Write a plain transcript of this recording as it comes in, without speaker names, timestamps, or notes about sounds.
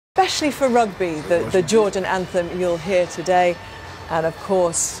especially for rugby, the Georgian anthem you'll hear today, and of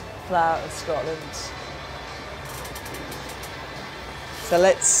course, Flower of Scotland. So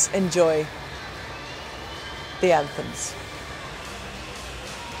let's enjoy the anthems.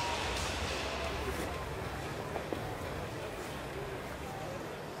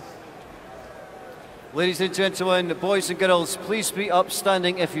 Ladies and gentlemen, boys and girls, please be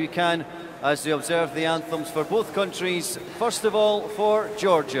upstanding if you can as we observe the anthems for both countries. First of all, for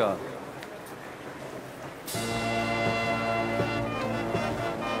Georgia.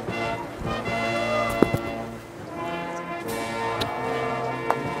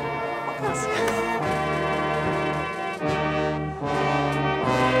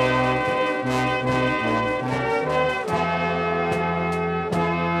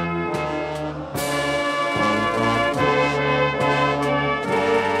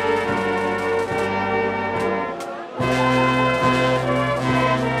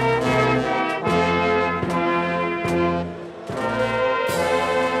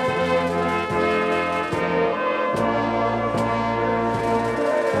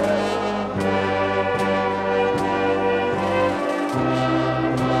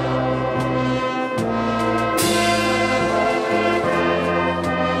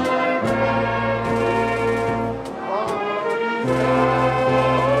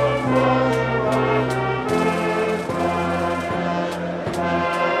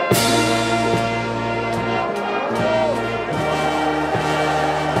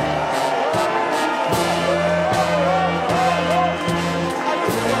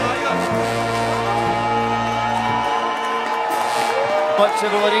 Much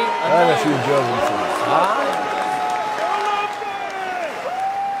everybody. And a few jobs.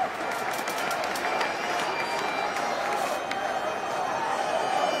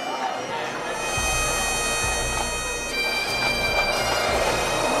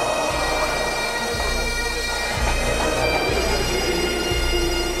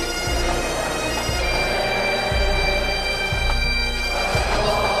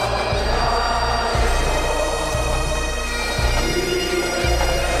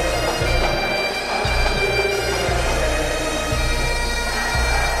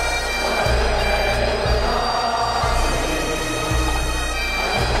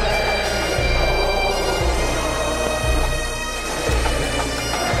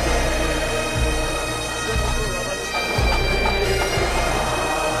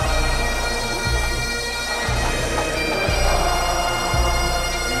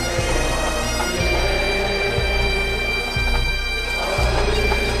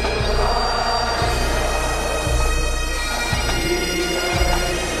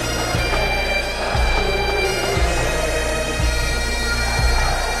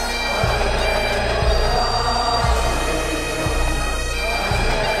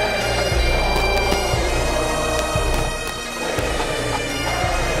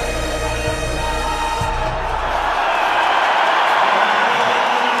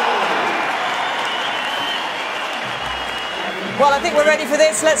 Well, I think we're ready for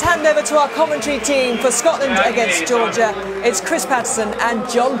this. Let's hand over to our commentary team for Scotland against Georgia. It's Chris Patterson and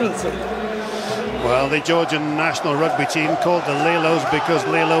John Beattie. Well, the Georgian national rugby team called the Lelos because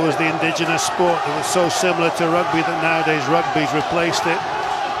Lelo was the indigenous sport that was so similar to rugby that nowadays rugby's replaced it.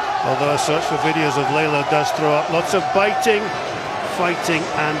 Although a search for videos of Lelo does throw up lots of biting, fighting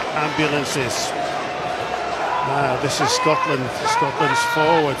and ambulances. Now, this is Scotland. Scotland's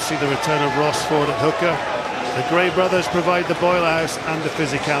forward. See the return of Ross Ford at hooker. The Gray brothers provide the boil house and the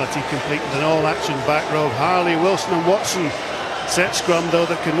physicality, complete with an all-action back row. Harley, Wilson and Watson set scrum, though,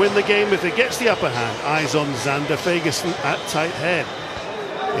 that can win the game if it gets the upper hand. Eyes on Xander Fagerson at tight head.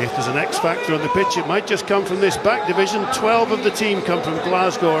 If there's an X-factor on the pitch, it might just come from this back division. 12 of the team come from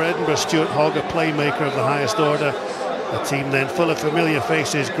Glasgow or Edinburgh. Stuart Hogg, a playmaker of the highest order. A team then full of familiar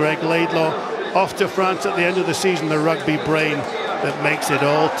faces. Greg Laidlaw off to France at the end of the season, the rugby brain that makes it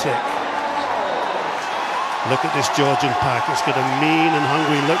all tick. Look at this Georgian pack. It's got a mean and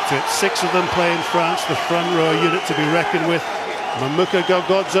hungry look to it. 6 of them play in France, the front row unit to be reckoned with. Mamuka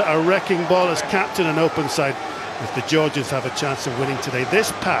Gogodza, a wrecking ball as captain and open side. If the Georgians have a chance of winning today,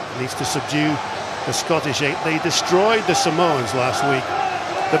 this pack needs to subdue the Scottish 8. They destroyed the Samoans last week.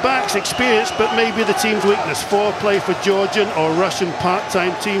 The back's experienced, but maybe the team's weakness. Foreplay for Georgian or Russian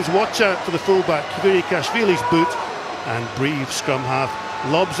part-time teams. Watch out for the fullback Kvirikashvili's boot and Brive scrum half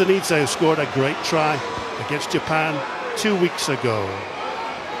Lobzanidze, who scored a great try against Japan 2 weeks ago.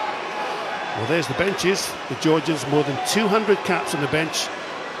 Well, there's the benches. The Georgians, more than 200 caps on the bench.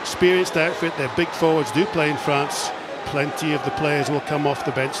 Experienced outfit. Their big forwards do play in France. Plenty of the players will come off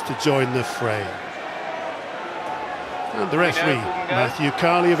the bench to join the fray. And the referee, Matthew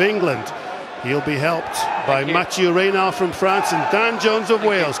Carley of England. He'll be helped by Mathieu Reynal from France and Dan Jones of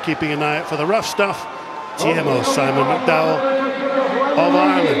Wales, keeping an eye out for the rough stuff. TMO Simon McDowell of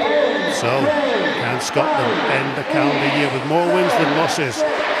Ireland. So, can Scotland end the calendar year with more wins than losses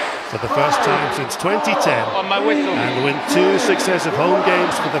for the first time since 2010, and win 2 successive home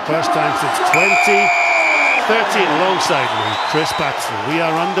games for the first time since 2013? Alongside me, Chris Patterson. We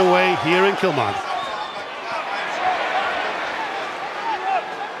are underway here in Kilmarnock.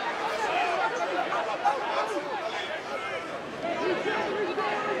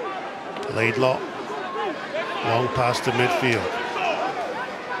 Laidlaw, long pass to midfield.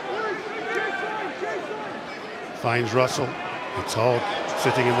 Finds Russell. It's Hogg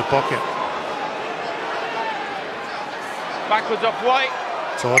sitting in the pocket. Backwards off White.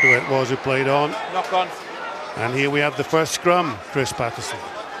 Todd, who it was who played on. Knock on. And here we have the first scrum, Chris Patterson.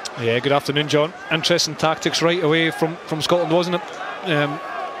 Yeah, good afternoon, John. Interesting tactics right away from Scotland, wasn't it?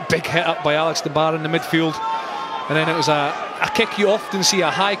 Big hit up by Alex DeBar in the midfield. And then it was a kick. You often see a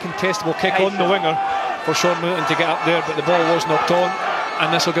high contestable kick on the winger for Sean Moulton to get up there, but the ball was knocked on.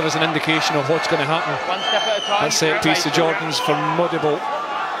 And this will give us an indication of what's going to happen. One step at a time. That set piece to Jordan's formidable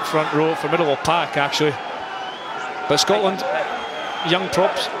front row, formidable pack actually. But Scotland, young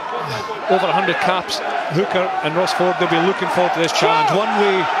props, over 100 caps, Hooker and Ross Ford, they'll be looking forward to this challenge. One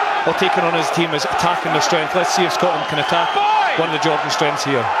way of taking on his team is attacking their strength. Let's see if Scotland can attack one of the Jordan strengths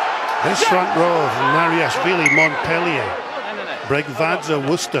here. This front row of Mariashvili, Montpellier, Bregvadze,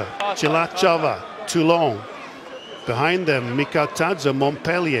 Worcester, Chilachava, Toulon. Behind them, Mikatadze,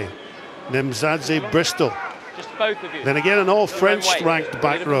 Montpellier, Nemzadze, Bristol. Just both of you. Then again, an all-French-ranked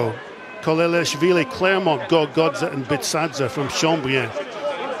back row. Koleleshvili, Clermont, Gogodze and Bitsadze from Chambouin.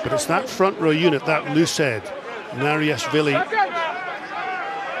 But it's that front row unit, that loose head, Nariashvili,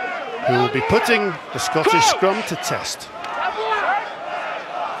 who will be putting the Scottish scrum to test.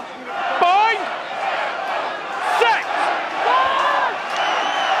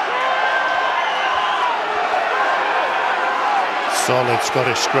 Solid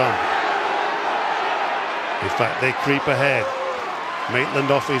Scottish scrum. In fact, they creep ahead. Maitland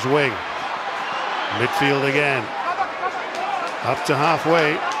off his wing. Midfield again. Up to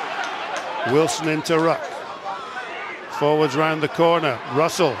halfway. Wilson into ruck. Forwards round the corner.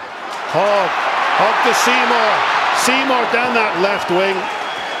 Russell. Hogg to Seymour. Seymour down that left wing.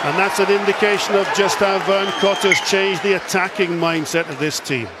 And that's an indication of just how Vern Cotter's changed the attacking mindset of this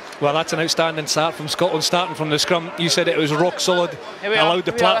team. Well, that's an outstanding start from Scotland, starting from the scrum. You said it was rock solid, allowed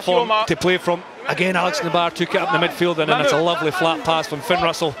the platform to play from. Again, Alex DeBar took it up in the midfield, and then it's a lovely flat pass from Finn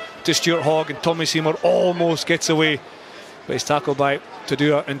Russell to Stuart Hogg, and Tommy Seymour almost gets away, but he's tackled by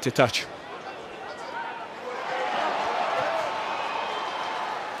Tadua into touch.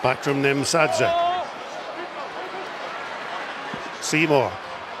 Back from Nemsadze. Seymour.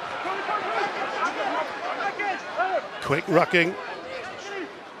 Quick rucking.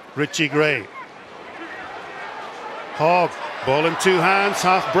 Richie Gray. Hogg, ball in 2 hands,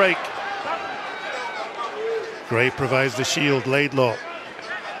 half break. Gray provides the shield, Laidlaw.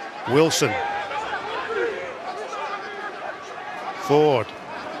 Wilson. Ford.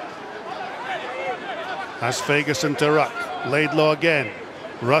 Has Ferguson to ruck. Laidlaw again.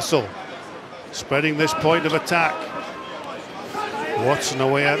 Russell. Spreading this point of attack. Watson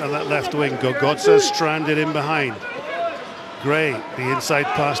away out on that left wing. Gogodze stranded in behind. Gray, the inside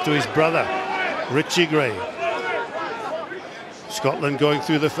pass to his brother, Richie Gray. Scotland going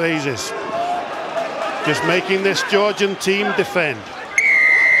through the phases. Just making this Georgian team defend.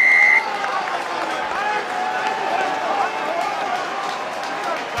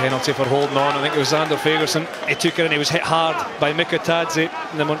 Penalty for holding on. I think it was Xander Ferguson. He took it and he was hit hard by Mikatadze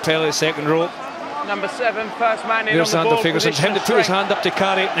in the Montpellier second row. Number 7, first man in. There's on the Xander ball. Ferguson. Him to put his hand up to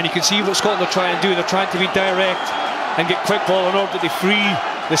carry, and you can see what Scotland are trying to do. They're trying to be direct and get quick ball in order to free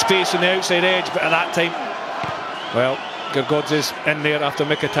the space on the outside edge. But at that time, well, Gogodze's in there after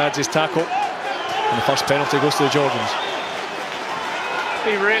Mikatadze's tackle, and the first penalty goes to the Georgians.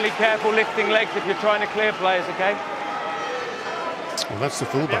 Be really careful lifting legs if you're trying to clear players, okay? Well, that's the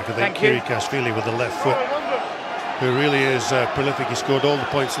fullback, I think, Kiri Kashvili with the left foot, who really is prolific. He scored all the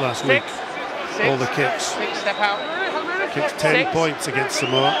points last week, all the kicks. 6, step out. Kicked 10 points against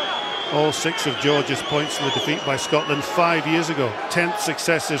Samoa. All 6 of Georgia's points in the defeat by Scotland 5 years ago. 10th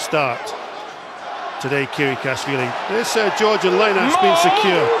successive start. Today, Kiri Kashvili. This Georgian line-out's been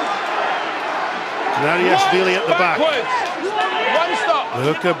secure. Nariashvili at the back. One stop.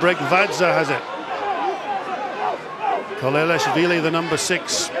 The hooker Bregvadze has it. Koleleshvili, the number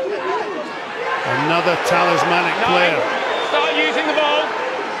 6. Another talismanic player. Start using the ball.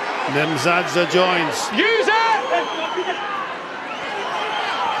 Nemzadze joins. Use it!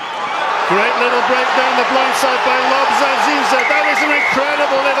 Great little break down the blind side by Lobza Ziza. That is an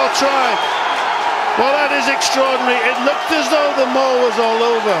incredible little try. Well, that is extraordinary. It looked as though the mole was all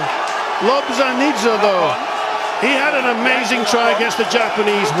over. Lobza Ziza, though, he had an amazing try against the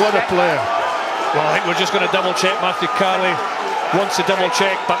Japanese. What a player. Well, I think we're just going to double check. Matthew Carley wants to double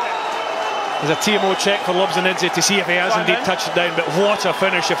check, but there's a TMO check for Lobzanidze to see if he has indeed touched it down. But what a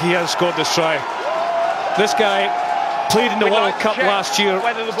finish if he has scored this try. This guy played in the World Cup last year,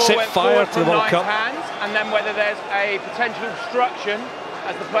 set fire to the World Cup. And then whether there's a potential obstruction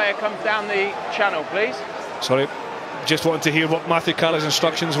as the player comes down the channel, please. Sorry, just wanted to hear what Matthew Carley's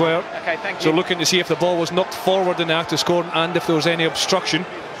instructions were. Okay, thank you. So looking to see if the ball was knocked forward in the act of scoring and if there was any obstruction.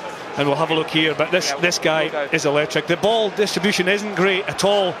 And we'll have a look here, but this guy is electric. The ball distribution isn't great at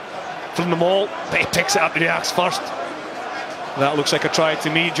all from the maul, but he picks it up and reacts first. That looks like a try to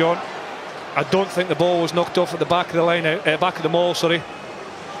me, John. I don't think the ball was knocked off at the back of the line, back of the maul, sorry.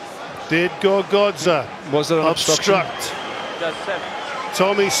 Did Gorgodza was there an obstruct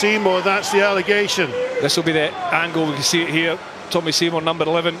Tommy Seymour? That's the allegation. This will be the angle, we can see it here. Tommy Seymour, number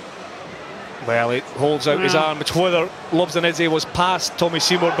 11. Well, he holds out his arm. It's whether Lobzanidze was past Tommy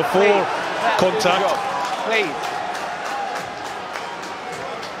Seymour before contact. Please.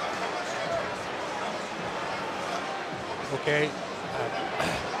 Okay.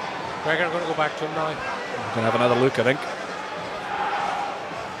 Gregor, I'm going to go back to him now. We're going to have another look, I think.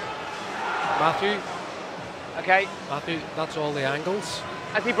 Matthew. Okay. Matthew, that's all the angles.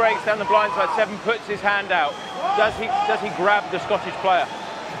 As he breaks down the blind side, Seven puts his hand out. Does he grab the Scottish player?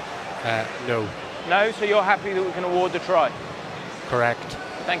 No. No, so you're happy that we can award the try? Correct.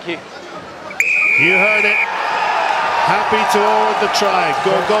 Thank you. You heard it. Happy to award the try.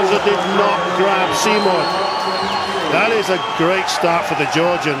 Gorgodza did not grab Seymour. That is a great start for the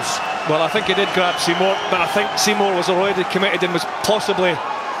Georgians. Well, I think he did grab Seymour, but I think Seymour was already committed and was possibly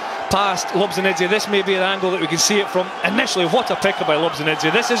past Lobzanidze. This may be an angle that we can see it from. Initially, what a picker by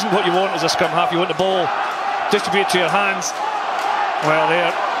Lobzanidze. This isn't what you want as a scrum half. You want the ball distributed to your hands. Well,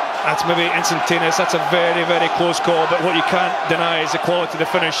 there, that's maybe instantaneous. That's a very, very close call, but what you can't deny is the quality of the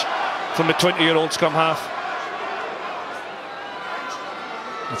finish from the 20-year-old scrum half.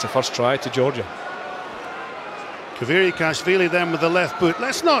 That's a first try to Georgia. Kvirikashvili then with the left boot.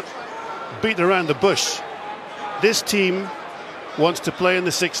 Let's not beat around the bush. This team wants to play in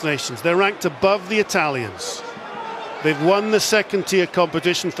the Six Nations. They're ranked above the Italians. They've won the second-tier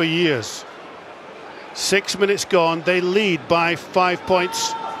competition for years. 6 minutes gone. They lead by 5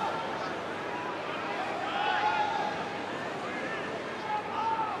 points.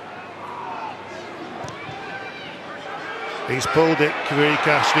 He's pulled it,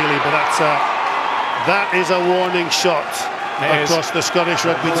 Kvirikashvili, but that is a warning shot across the Scottish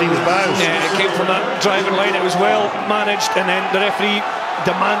rugby team's bows. Yeah, it came from that driving line. It was well managed, and then the referee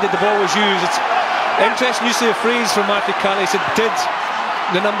demanded the ball was used. It's interesting use of the phrase from Matthew Carley. He said, did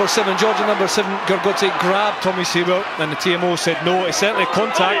the number 7, Georgia number 7, Gorgodze, grab Tommy Seymour? And the TMO said no. It's certainly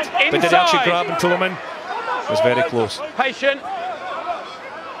contact, but did he actually grab and pull him in? It was very close. Patient.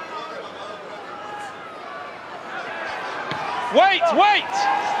 Wait!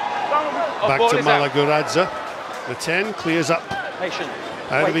 Back to Malaguradza. The 10 clears up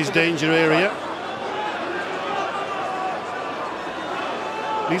out of his danger area.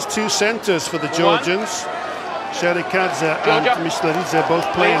 These two centres for the Georgians, Sherikadze and Mishleridze, both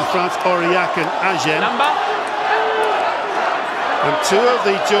play in France, Aurillac and Agen. And two of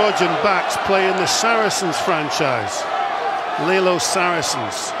the Georgian backs play in the Saracens franchise, Lelo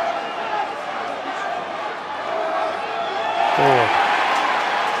Saracens. Forward.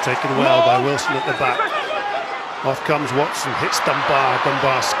 Taken well by Wilson at the back. Off comes Watson, hits Dunbar.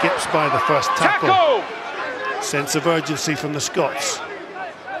 Dunbar skips by the first tackle. Sense of urgency from the Scots.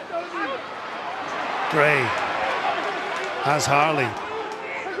 Gray has Harley.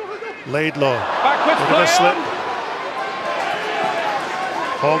 Laidlaw. Bit of a slip.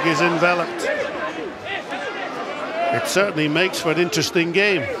 Hogg is enveloped. It certainly makes for an interesting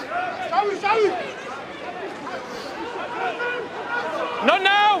game. Not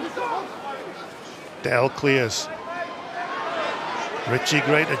now! Dell clears. Richie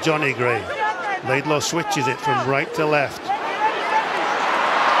Gray to Johnny Gray. Laidlaw switches it from right to left.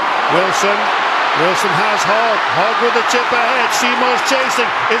 Wilson has Hogg. Hogg with the chip ahead. Seymour's chasing.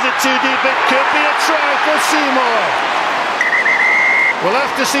 Is it too deep? It could be a try for Seymour. We'll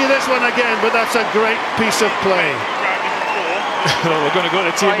have to see this one again, but that's a great piece of play. Well, we're going to go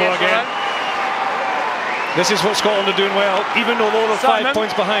to Timor again. This is what Scotland are doing well, even though they're 5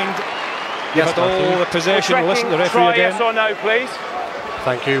 points behind. You've had all the possession. We'll listen to the referee again. Yes or no, please.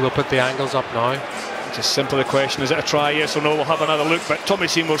 Thank you. We'll put the angles up now. Just simply the question, is it a try, yes or no? We'll have another look, but Tommy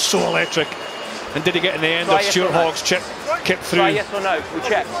Seymour's so electric. And did he get in the end Try of yes Stuart or no? Hogg's chip through? Try yes or no, we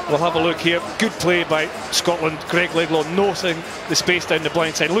check. We'll have a look here. Good play by Scotland. Greg Laidlaw noticing the space down the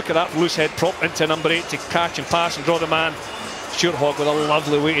blind side. Look at that loose head prop into number 8 to catch and pass and draw the man. Stuart Hogg with a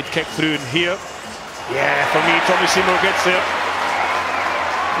lovely weighted kick through. And here, yeah, for me, Tommy Seymour gets there.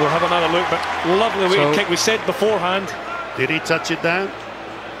 We'll have another look, but lovely weighted kick. We said beforehand. Did he touch it down?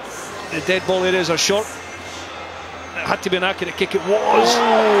 The dead ball areas are short. It had to be an accurate kick. It was.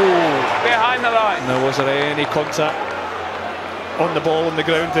 Behind the line. Now, was there any contact on the ball on the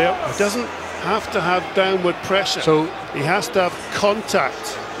ground there? He doesn't have to have downward pressure. So he has to have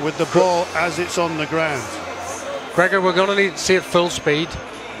contact with the ball as it's on the ground. Gregor, we're going to need to see it full speed.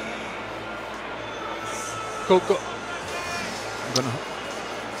 Go.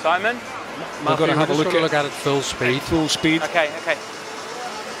 Simon? We're going to have a look at it full speed. Full speed. Okay.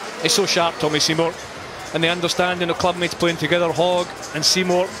 He's so sharp, Tommy Seymour. And the understanding of clubmates playing together, Hogg and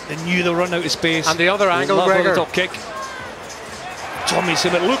Seymour, they knew they were running out of space. And the other angle, Lovely Gregor. top kick. Tommy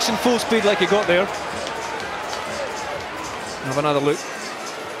Seymour looks in full speed like he got there. Have another look.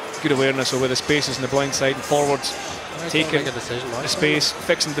 Good awareness over the spaces in the blind side and forwards. Taking a decision, the space,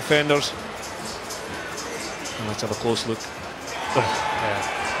 fixing defenders. And let's have a close look.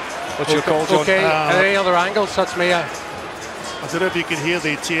 What's your call, John? Okay, any other angles? That's me. I don't know if you can hear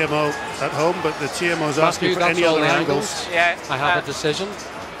the TMO at home, but the TMO's asking for any other angles. Yeah. I have a decision.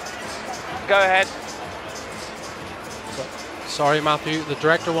 Go ahead. Sorry, Matthew. The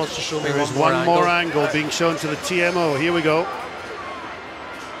director wants to show me There is one more angle being shown to the TMO. Here we go.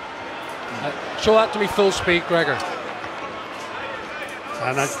 Show that to me full speed, Gregor.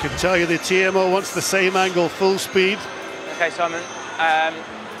 And I can tell you the TMO wants the same angle, full speed. Okay, Simon.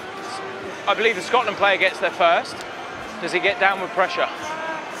 I believe the Scotland player gets there first. Does he get downward pressure?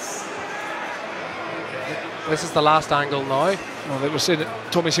 This is the last angle now. Well, they were saying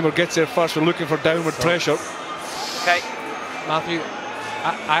that Tommy Seymour gets there first. We're looking for downward pressure. Okay. Matthew,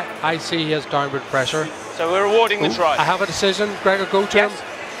 I see he has downward pressure. So we're awarding the try. I have a decision. Gregor, go to him.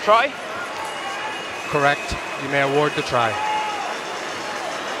 Try? Correct. You may award the try.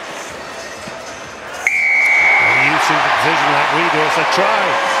 You see the decision like we do. It's a try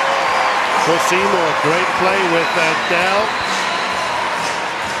for Seymour. Great play with Dell.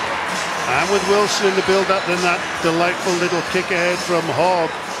 And with Wilson in the build-up, then that delightful little kick ahead from Hogg.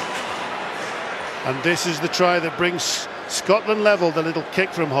 And this is the try that brings Scotland level, the little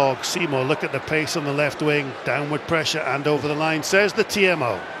kick from Hogg. Seymour, look at the pace on the left wing. Downward pressure and over the line, says the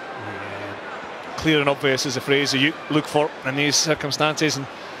TMO. Clear and obvious is the phrase that you look for in these circumstances. And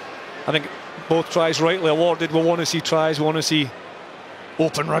I think both tries rightly awarded. We want to see tries, we want to see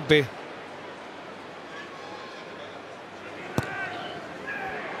open rugby.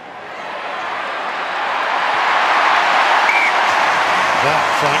 That,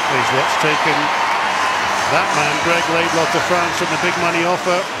 frankly, is what's taken that man, Greg Laidlaw, to France on the big money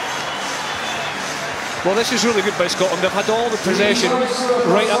offer. Well, this is really good by Scotland. They've had all the possession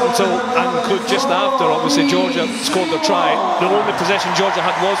right up until and include just after, obviously, Georgia scored their try. The only possession Georgia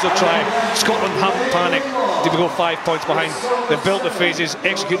had was their try. Scotland haven't panicked. They go 5 points behind. They've built the phases,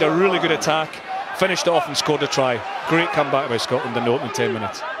 executed a really good attack, finished it off and scored a try. Great comeback by Scotland in the opening 10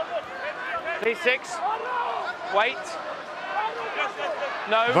 minutes. P6. Wait.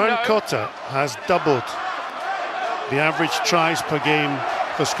 No, Vern Cotter has doubled the average tries per game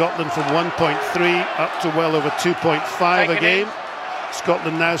for Scotland from 1.3 up to well over 2.5 a game.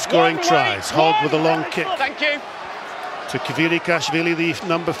 Scotland now scoring tries. Hogg with a long kick. Thank you. To Kvirikashvili, the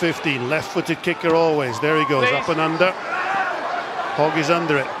number 15, left-footed kicker always. There he goes, up and under. Hogg is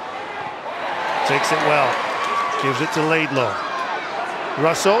under it. Takes it well. Gives it to Laidlaw.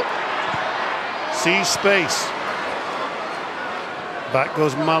 Russell sees space. Back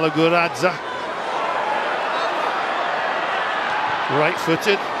goes Malaguradza.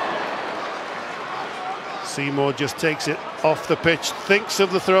 Right-footed. Seymour just takes it off the pitch, thinks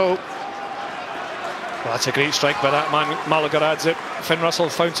of the throw. Well, that's a great strike by that man, Malaguradza. Finn Russell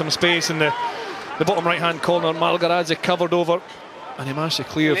found some space in the bottom right-hand corner. Malaguradza covered over, and he managed to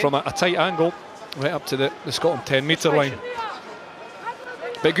clear from a tight angle right up to the Scotland 10-metre line.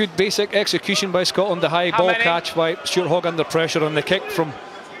 But good basic execution by Scotland. The high ball catch by Stuart Hogg under pressure, and the kick from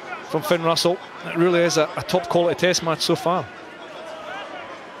Finn Russell. It really is a top quality test match so far.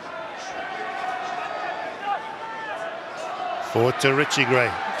 Forward to Richie Gray,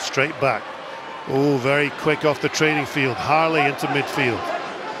 straight back. Oh, very quick off the training field. Harley into midfield.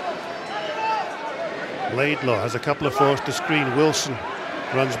 Laidlaw has a couple of forced to screen. Wilson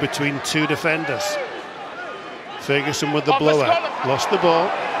runs between two defenders. Ferguson with the blowout. Lost the ball.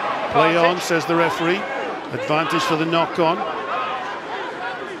 Play on, says the referee. Advantage for the knock-on.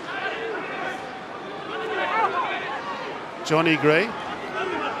 Johnny Gray.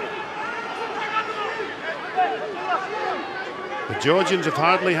 The Georgians have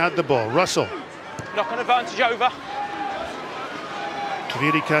hardly had the ball. Russell. Knock-on advantage over.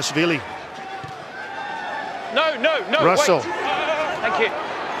 Kvirikashvili. No, Russell. wait. Thank you.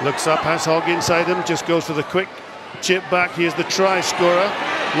 Looks up, has Hogg inside him, just goes for the quick chip back. Here's the try scorer,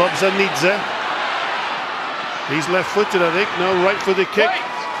 Lobzanidze. He's left-footed, I think. No, right-footed kick. Wait.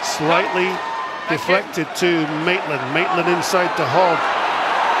 Slightly deflected to Maitland. Maitland inside to Hogg.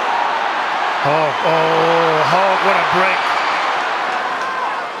 Hogg, oh, Hogg, what a break.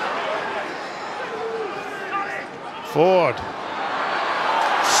 Ford.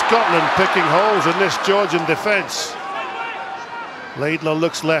 Scotland picking holes in this Georgian defence. Laidlaw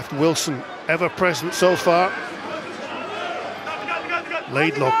looks left, Wilson ever present so far.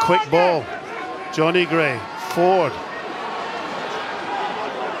 Laidlaw, quick ball. Johnny Gray, Ford.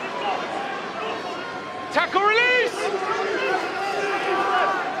 Tackle release!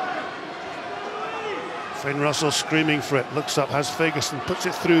 Finn Russell screaming for it, looks up, has Ferguson, puts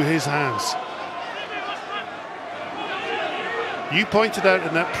it through his hands. You pointed out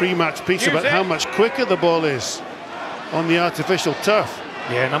in that pre-match piece about how much quicker the ball is on the artificial turf.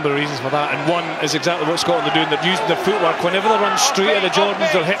 Yeah, a number of reasons for that, and one is exactly what Scotland are doing. They're using their footwork. Whenever they run straight at the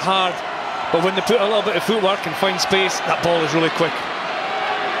Jordans, they'll hit hard, but when they put a little bit of footwork and find space, that ball is really quick.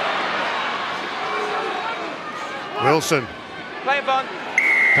 Wilson. Play advance.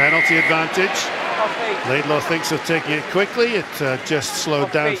 Penalty advantage. Off feet. Laidlaw thinks of taking it quickly. It just slowed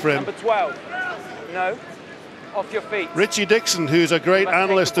Off down feet. for him. Number 12. No. Off your feet. Richie Dixon, who's a great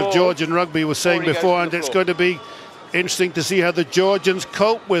analyst of Georgian rugby, was saying before, and it's going to be interesting to see how the Georgians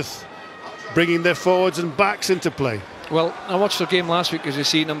cope with bringing their forwards and backs into play. Well, I watched their game last week, as you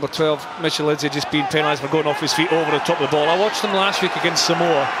see, number 12, Michelidze, just being penalised for going off his feet over the top of the ball. I watched them last week against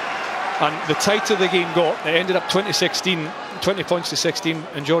Samoa, and the tighter the game got, it ended up 20 points to 16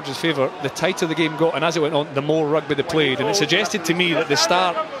 in Georgia's favour. The tighter the game got, and as it went on, the more rugby they played. And it suggested to me that they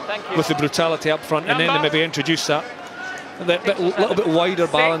start with the brutality up front, and then they maybe introduce that little bit wider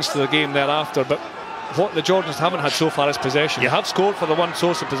balance to the game thereafter. But what the Georgians haven't had so far is possession. You have scored for the one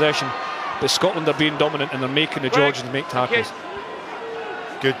source of possession, but Scotland are being dominant and they're making the Georgians make tackles.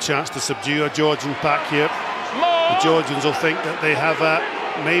 Good chance to subdue a Georgian pack here. The Georgians will think that they have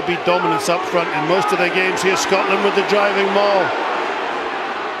maybe dominance up front in most of their games. Here's Scotland with the driving maul.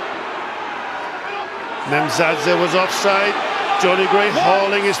 Nemzadze was offside. Johnny Gray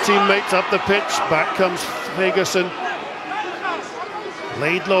hauling his teammates up the pitch. Back comes Ferguson.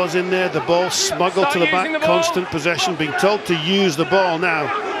 Laidlaw's in there, the ball smuggled to the back, constant possession, being told to use the ball now.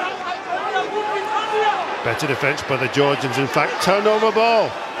 Better defence by the Georgians, in fact, turnover ball.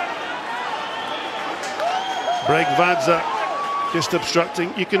 Bregvadze just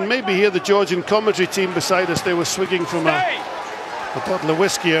obstructing. You can maybe hear the Georgian commentary team beside us. They were swigging from a bottle of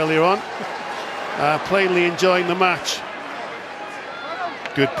whiskey earlier on, plainly enjoying the match.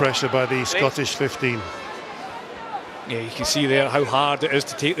 Good pressure by the Scottish 15. Yeah, you can see there how hard it is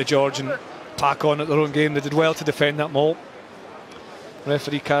to take the Georgian pack on at their own game. They did well to defend that maul.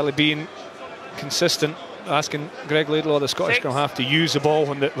 Referee Carly being consistent, asking Greg Laidlaw, the Scottish, going to have to use the ball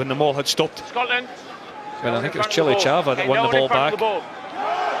when the maul had stopped. Scotland. And I think it was Chile Chava that won the ball back.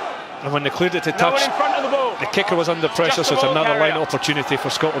 And when they cleared it to touch, the kicker was under pressure, so it's another line opportunity for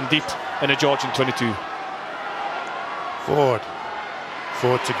Scotland deep in the Georgian 22. Ford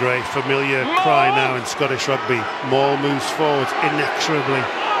to Gray, familiar cry now in Scottish rugby. Maul moves forwards inexorably.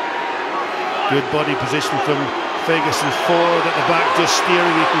 Good body position from Ferguson. Ford at the back, just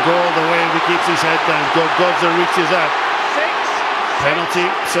steering. He can go all the way if he keeps his head down. Godza reaches out. Penalty,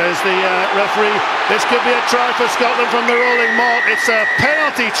 says the referee. This could be a try for Scotland from the rolling maul. It's a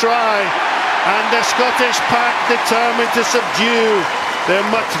penalty try, and the Scottish pack determined to subdue their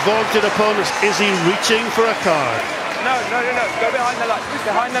much vaunted opponents. Is he reaching for a card? No. Go behind the line.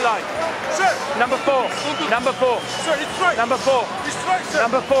 Behind the line. Sir. Number 4. Number 4. Sir, it's right. Number 4. It's right, sir.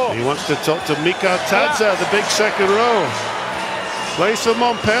 Number 4. He wants to talk to Mika Tadza, the big second row. Plays for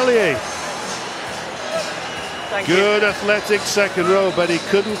Montpellier. Good athletic second row, but he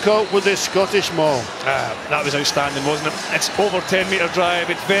couldn't cope with this Scottish maul. That was outstanding, wasn't it? It's over 10-metre drive.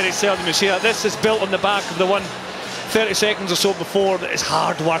 It's very seldom you see that. This is built on the back of the one 30 seconds or so before. That is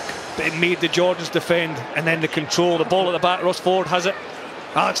hard work, but it made the Georgians defend, and then the control. The ball at the back, Ross Ford has it.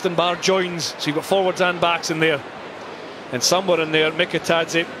 Alex Dunbar joins, so you've got forwards and backs in there. And somewhere in there,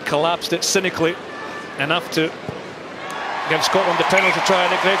 Mikatadze collapsed it cynically enough to give Scotland the penalty try,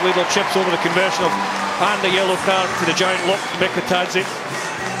 and Greg Laidlaw chips over the conversion of, and the yellow card to the giant lock, Mikatadze.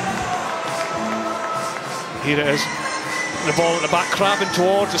 Here it is. The ball at the back, crabbing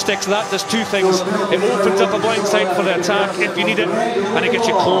towards the sticks. That does two things. It opens up a blind side for the attack if you need it, and it gets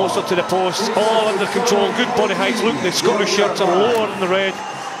you closer to the posts. All under control, good body heights. Look, the Scottish shirts are lower than the red.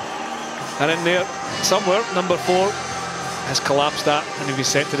 And in there, somewhere, number 4 has collapsed that and he'll be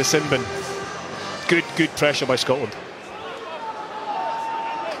sent to the sin bin. Good pressure by Scotland.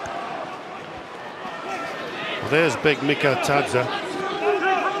 Well, there's big Mika Tadza.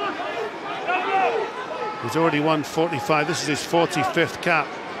 He's already won 45. This is his 45th cap.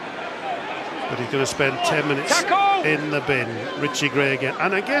 But he's going to spend 10 minutes in the bin. Richie Gray again.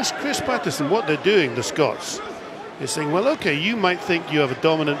 And I guess Chris Patterson, what they're doing, the Scots, is saying, well, OK, you might think you have a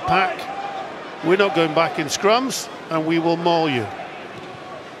dominant pack. We're not going back in scrums, and we will maul you.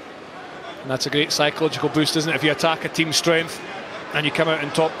 And that's a great psychological boost, isn't it? If you attack a team's strength and you come out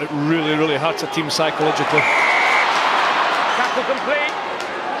on top, it really, really hurts a team psychologically. Tackle complete.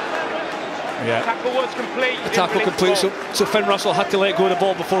 Yeah. Tackle was complete. The tackle complete. So Finn Russell had to let go of the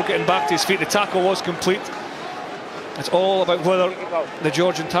ball before getting back to his feet. The tackle was complete. It's all about whether the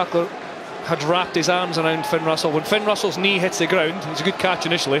Georgian tackler had wrapped his arms around Finn Russell. When Finn Russell's knee hits the ground, it's a good catch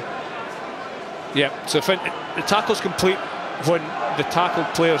initially. Yeah, so the tackle's complete when the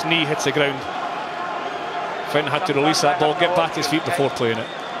tackled player's knee hits the ground. Finn had to release that ball, get back to his feet before playing it.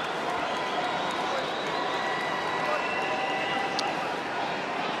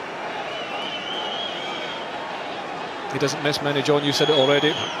 He doesn't miss many, John, you said it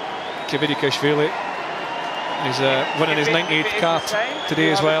already. Kvikashvili is winning his 98th cap today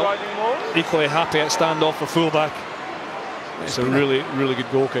as well. Equally happy at standoff for fullback. It's a really, really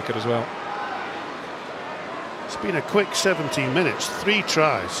good goal kicker as well. It's been a quick 17 minutes, 3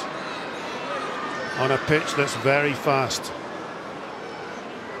 tries on a pitch that's very fast.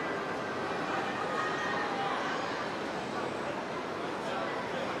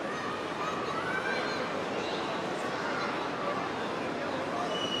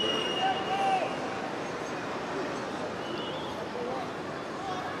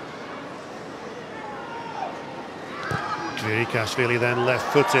 Kvikashvili then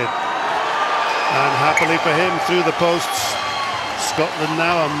left-footed. And happily for him, through the posts. Scotland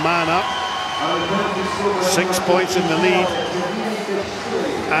now a man up. 6 points in the lead.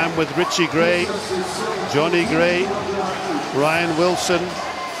 And with Richie Gray, Johnny Gray, Ryan Wilson,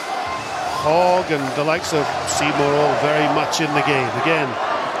 Hogg and the likes of Seymour all very much in the game. Again,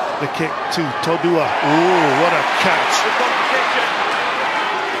 the kick to Todua. Ooh, what a catch.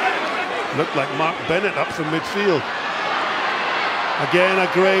 Looked like Mark Bennett up from midfield. Again,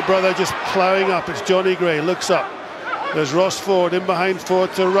 a Gray brother just ploughing up. It's Johnny Gray, looks up. There's Ross Ford in behind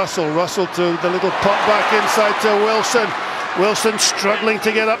Ford to Russell. Russell to the little pop back inside to Wilson. Wilson struggling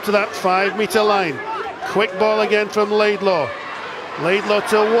to get up to that 5-metre line. Quick ball again from Laidlaw. Laidlaw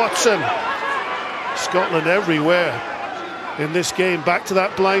to Watson. Scotland everywhere in this game. Back to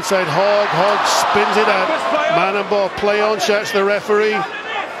that blind side. Hogg spins it out. Man and ball, play on, shouts the referee.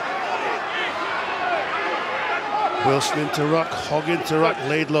 Wilson into ruck, Hogg into ruck,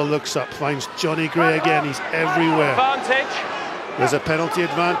 Laidlaw looks up, finds Johnny Gray again, he's everywhere. Advantage. There's a penalty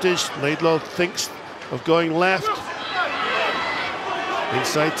advantage, Laidlaw thinks of going left.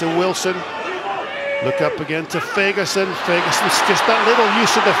 Inside to Wilson, look up again to Fagerson. Fagerson's just that little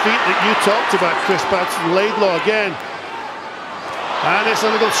use of the feet that you talked about, Chris Patterson. Laidlaw again. And it's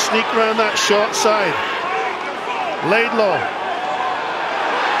a little sneak round that short side. Laidlaw.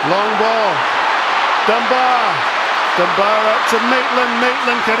 Long ball. Dunbar out to Maitland.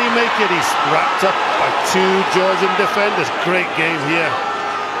 Maitland, can he make it? He's wrapped up by 2 Georgian defenders. Great game here.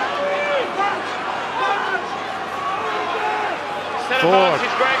 Ford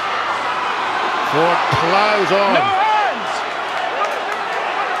ploughs on.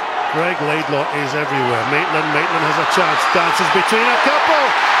 Greg Laidlaw is everywhere. Maitland has a chance. Dances between a couple.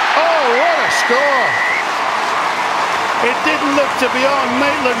 Oh, what a score! It didn't look to be on.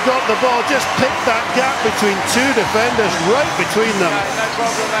 Maitland got the ball, just picked that gap between 2 defenders, right between them.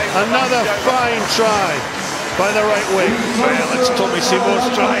 Another fine try by the right wing. Well, it's Tommy Seymour's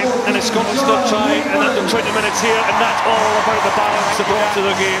try, and it's Scotland's third try, and under 20 minutes here, and that's all about the balance they brought to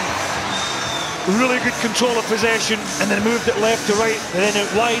the game. Really good control of possession, and then moved it left to right, and then it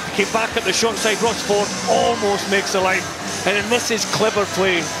wide, came back at the short side. Ross Ford almost makes the line, and then this is clever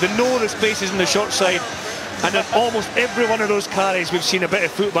play. They know the spaces in the short side. And in almost every one of those carries, we've seen a bit of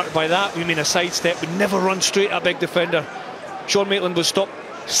footwork. By that, we mean a sidestep. We never run straight at a big defender. Sean Maitland was stopped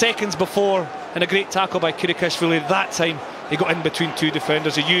seconds before, and a great tackle by Kvikashvili. That time, he got in between 2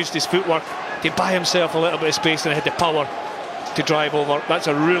 defenders. He used his footwork to buy himself a little bit of space, and had the power to drive over. That's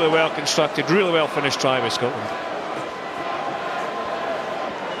a really well constructed, really well finished try by Scotland.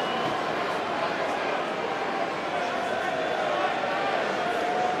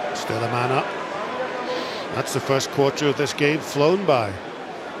 Still a man up. That's the first quarter of this game flown by.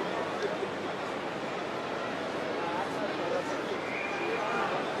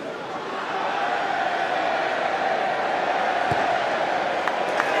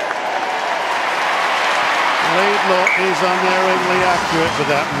 Laidlaw is unerringly accurate with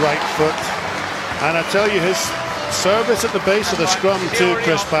that right foot. And I tell you, his service at the base of the scrum too,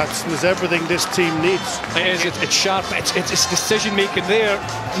 Chris Patterson, is everything this team needs. It is, it's sharp, it's decision making there,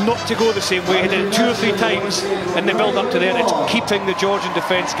 not to go the same way. He did it 2 or 3 times in the build up to there. It's keeping the Georgian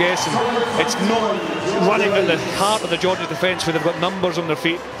defence guessing. It's not running at the heart of the Georgian defence where they've got numbers on their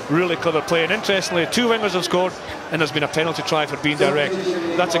feet. Really clever play. And interestingly, 2 wingers have scored and there's been a penalty try for being direct.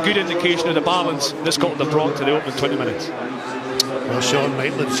 That's a good indication of the balance that Scotland have brought to the opening 20 minutes. Well, Sean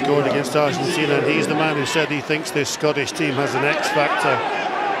Maitland scored against Argentina, and he's the man who said he thinks this Scottish team has an X factor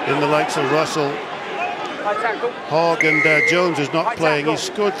in the likes of Russell, Hogg and Jones, who's not playing. He's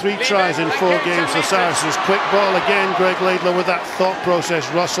scored 3 tries in 4 games for Saracens. Quick ball again, Greg Laidlaw with that thought process.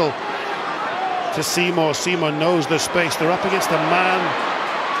 Russell to Seymour. Seymour knows the space. They're up against a man.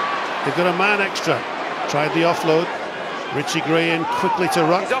 They've got a man extra. Tried the offload. Richie Gray in quickly to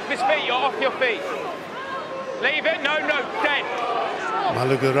Ruck. He's off his feet, you're off your feet. Leave it, no, dead.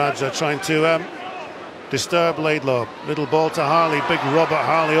 Maluguraja trying to disturb Laidlaw. Little ball to Harley, big Robert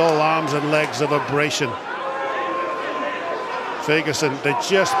Harley, all arms and legs of abrasion. Ferguson, they're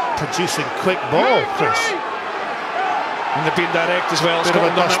just producing quick ball, Chris. And they've been direct as well. Bit of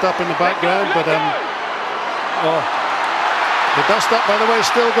a dust up in the background, but the dust up, by the way,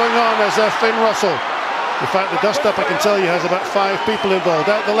 still going on as Finn Russell. In fact, the dust up, I can tell you, has about 5 people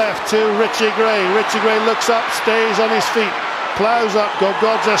involved. Out the left to Richie Gray. Richie Gray looks up, stays on his feet, ploughs up.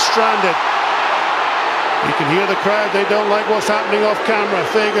 Gogodza stranded. You can hear the crowd. They don't like what's happening off camera.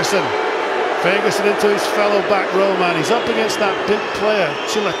 Ferguson into his fellow back row man. He's up against that big player,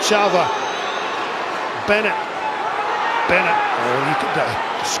 Chilachava. Bennett.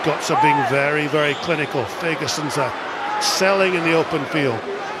 The Scots are being very, very clinical. Ferguson's selling in the open field.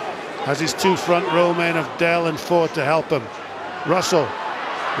 Has his 2 front row men of Dell and Ford to help him. Russell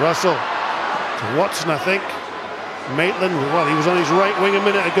to Watson, I think. Maitland, well, he was on his right wing a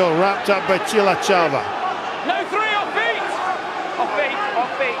minute ago, wrapped up by Chilachava. No, 3 off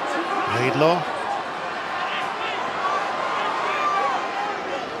feet. Laidlaw.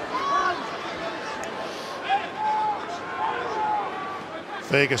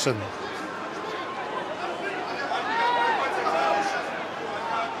 Ferguson.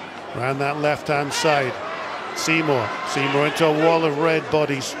 Round that left-hand side. Seymour into a wall of red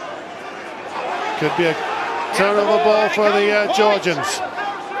bodies. Could be a turnover ball for the Georgians,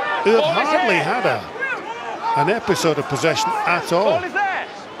 who have hardly had an episode of possession at all. Ball is there.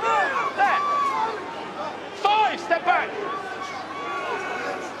 5, step back.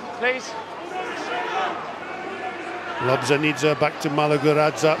 Please. Lobzanidze back to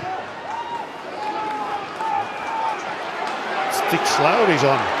Maluguraja. Stig Slowry's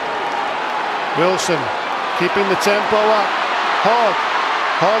on. Wilson keeping the tempo up.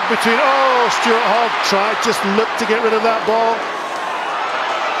 Hogg between. Oh, Stuart Hogg tried, just looked to get rid of that ball.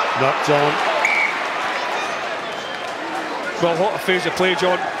 Knocked on. Well, what a phase of play,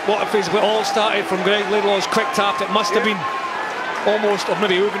 John. What a phase of play. All started from Greg Laidlaw's quick tap. It must have been almost, or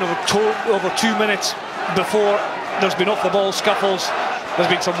maybe even over 2 minutes before there's been off the ball scuffles.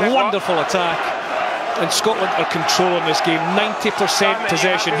 There's been some wonderful attack. And Scotland are controlling this game. 90%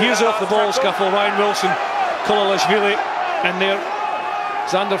 possession. Here's off the ball scuffle. Ryan Wilson, Kolalashvili, and there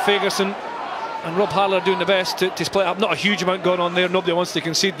Xander Ferguson and Rob Harler are doing the best to split up. Not a huge amount going on there. Nobody wants to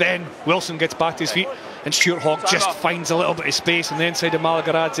concede. Then Wilson gets back to his feet, and Stuart Hogg just finds a little bit of space on the inside of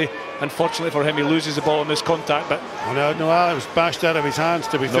Maluguraja. Unfortunately for him, he loses the ball in this contact. But no, it was bashed out of his hands,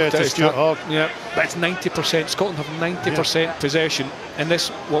 to be fair to Stuart Hogg. Yeah, but it's 90%. Scotland have 90% possession, and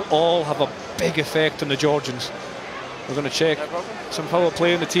this will all have a big effect on the Georgians. We're going to check some power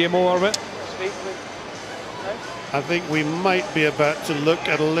play in the TMO, are we? I think we might be about to look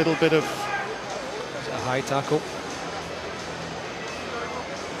at a little bit of a high tackle.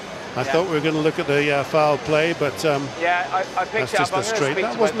 I thought we were going to look at the foul play, but I picked that's just a straight.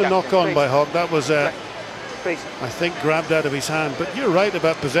 That wasn't a knock on by Hogg. That was, I think, grabbed out of his hand. But you're right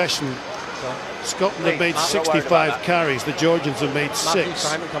about possession. Scotland have made 65 carries. The Georgians have made 6.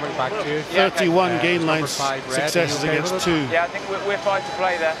 31 gain line successes against 2. Yeah, I think we're fine to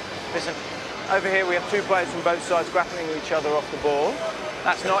play there. Listen, over here we have 2 players from both sides grappling with each other off the ball.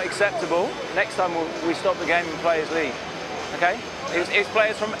 That's not acceptable. Next time we stop the game and players leave. Okay? It's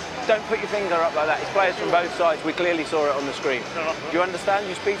players from. Don't put your finger up like that. It's players from both sides. We clearly saw it on the screen. Do you understand?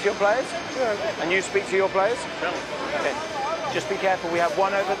 You speak to your players? Yeah. And you speak to your players? Yeah. Okay. Just be careful. We have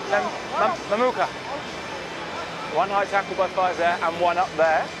one over Mamuka. One high tackle by 5 there, and one up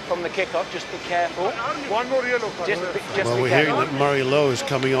there from the kickoff. Just be careful. One more yellow card. Well, we're hearing that Murray Lowe is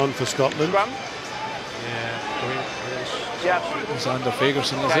coming on for Scotland. Scrum. Yeah. Xander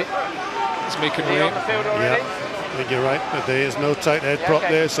Fagerson, is it? He's making Is he way. on the field already? Yeah, I think you're right. But there is no tight head prop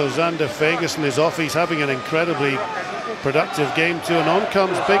there, so Xander Fagerson is off. He's having an incredibly productive game too, and on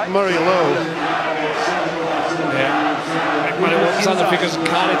comes big Murray Lowe. Yeah. Xander Fagerson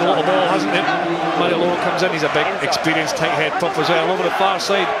carried a lot of ball, hasn't he? Murray Lowe comes in, he's a big, experienced tight head prop as well. Over the far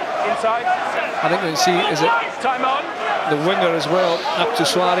side, Inside. I think we can see, is it Time on. the winger as well, up to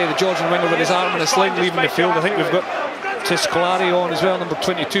Suarez, the Georgian winger with his arm in a sling leaving the field. I think we've got Tiscolari on as well, number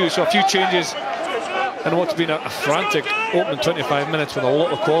 22, so a few changes in what's been a frantic opening 25 minutes with a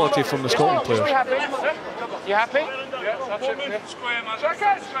lot of quality from the Scotland players. You happy? You happy? Yeah, that's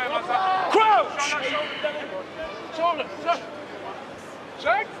it. Crouch!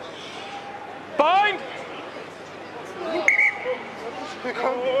 Bind!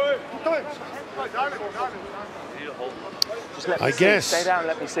 Just let me I see. guess, Stay down,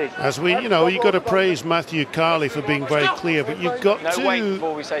 let me see. as we, you know, you've got to praise Matthew Carley for being very clear, but you've got No, wait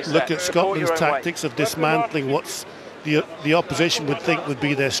before we say to look set. at Scotland's Report your own tactics of dismantling what's the opposition would think would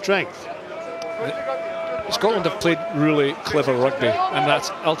be their strength. Scotland have played really clever rugby, and that's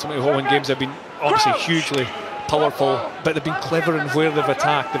ultimately what won games. They've been obviously hugely powerful, but they've been clever in where they've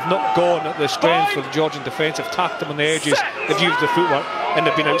attacked. They've not gone at the strength of the Georgian defence. They've tacked them on the edges. They've used the footwork, and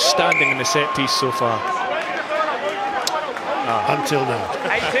they've been outstanding in the set piece so far. Until now.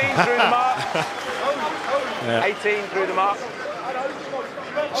 18 through the mark. Yeah. 18 through the mark.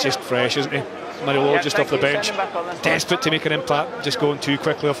 It's just fresh, isn't he? Murray Lowe Yeah, just thank off the you. bench, Send him back on, that's fine. desperate to make an impact, just going too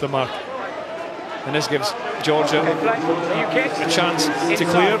quickly off the mark. And this gives Georgia Okay, play. You kids. a chance to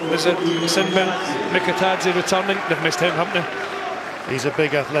clear. Is it Sinbin Mikatadze returning? They've missed him, haven't they? He's a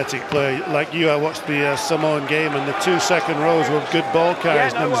big athletic player. Like you, I watched the Samoan game, and the 2 second rows were good ball Yeah,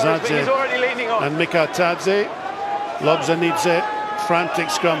 carries. no worries, but he's already leaning on. And Mikatadze, Lobzanidze, frantic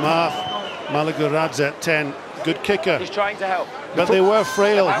scrum half, Malagouradze at 10, good kicker. He's trying to help. But they were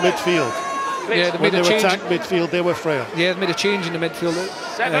frail midfield. Yeah, they When made they a change. attacked midfield, they were frail. Yeah, they made a change in the midfield.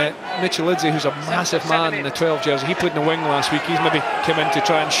 Seven. Mitchell Lidsley, who's a massive man in the 12 jersey, he played in the wing last week. He's maybe come in to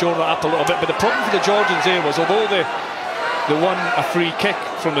try and shore that up a little bit. But the problem for the Georgians there was, although they won a free kick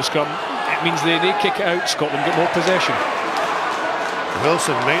from the scrum, it means they kick it out, Scotland get more possession.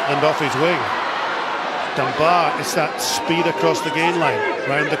 Wilson, Maitland off his wing. Dunbar, it's that speed across the gain line.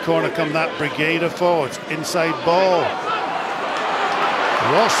 Round the corner come that brigade of forwards. Inside ball.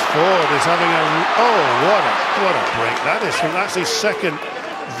 Ross Ford is having a... Oh, what a break that is. That's his second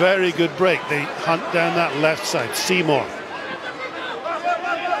very good break. They hunt down that left side. Seymour.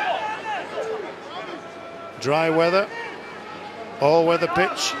 Dry weather. All weather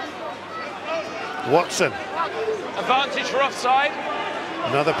pitch. Watson. Advantage for offside.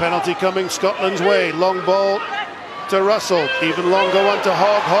 Another penalty coming Scotland's way. Long ball to Russell. Even longer one to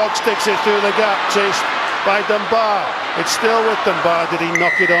Hogg. Hogg sticks it through the gap. Chased by Dunbar. It's still with Dunbar. Did he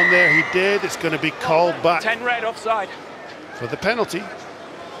knock it on there? He did. It's going to be called back 10 red offside. for the penalty. 10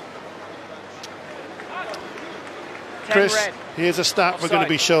 Chris, red. here's a stat we're going to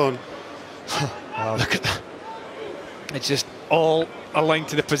be shown. Wow, look at that. It's just all aligned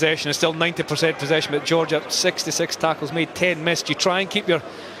to the possession. It's still 90% possession, but Georgia, 66 tackles made, 10 missed. You try and keep your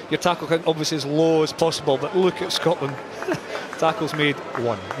tackle count obviously as low as possible, but look at Scotland. Tackles made,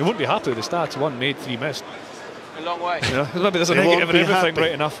 1. You wouldn't be happy with the stats. 1 made, 3 missed. A long way. You know, maybe there's a They negative won't in be everything, happy.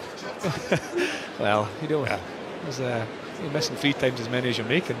 right enough. Well, you know, you're missing 3 times as many as you're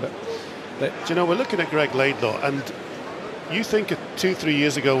making, but Do you know, we're looking at Greg Laidlaw, and you think of 2-3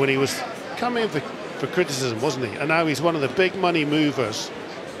 years ago when he was coming for criticism, wasn't he? And now he's one of the big money movers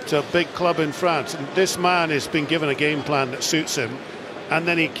to a big club in France. And this man has been given a game plan that suits him, and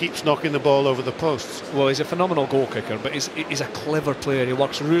then he keeps knocking the ball over the posts. well, he's a phenomenal goal kicker, but he's a clever player. He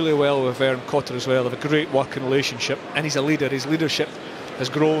works really well with Vern Cotter as well. They have a great working relationship, and he's a leader. His leadership has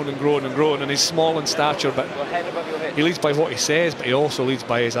grown and grown and grown, and he's small in stature, but Your head above your head. he leads by what he says, but he also leads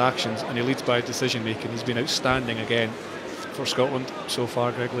by his actions, and he leads by decision making. He's been outstanding again for Scotland so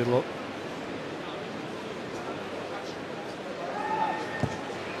far, Greg Laidlaw.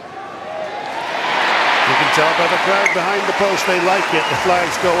 You can tell by the crowd behind the post, they like it. The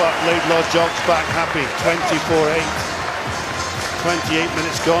flags go up. Laidlaw jogs back happy. 24-8. 28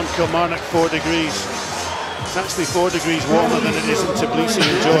 minutes gone. Kilmarnock 4 degrees. It's actually 4 degrees warmer than it is in Tbilisi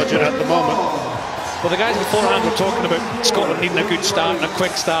in Georgia at the moment. Well, the guys beforehand were talking about Scotland needing a good start and a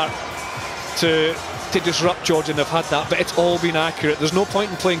quick start to disrupt Georgia, and they've had that, but it's all been accurate. There's no point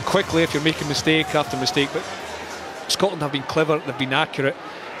in playing quickly if you're making mistake after mistake, but Scotland have been clever, they've been accurate,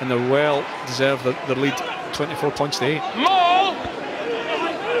 and they're well deserved their lead, 24 points to 8.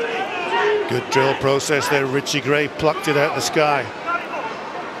 Good drill process there. Richie Gray plucked it out the sky.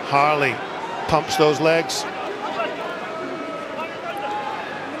 Harley pumps those legs.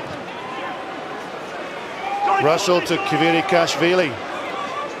 Russell to Kvirikashvili.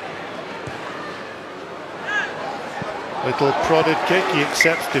 Little prodded kick, he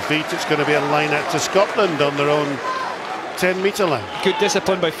accepts defeat. It's going to be a line out to Scotland on their own 10-metre line. Good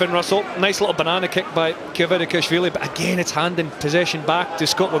discipline by Finn Russell. Nice little banana kick by Kvirikashvili, but again it's handing possession back to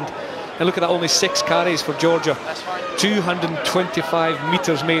Scotland. And look at that, only 6 carries for Georgia. 225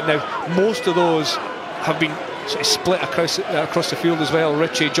 metres made. Now, most of those have been sort of split across the field as well.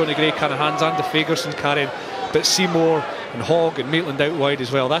 Richie, Johnny Gray kind of hands, and the Fagerson carrying, but Seymour and Hogg and Maitland out wide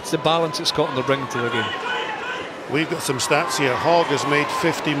as well. That's the balance that Scotland are bringing to the game. We've got some stats here. Hogg has made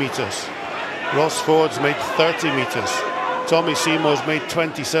 50 metres. Ross Ford's made 30 metres. Tommy Seymour's made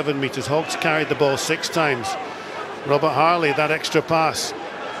 27 metres. Hogg's carried the ball 6 times. Robert Harley, that extra pass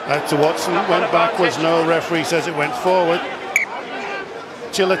out to Watson, went backwards. No, referee says it went forward.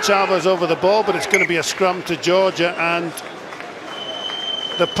 Chilachava's over the ball, but it's going to be a scrum to Georgia, and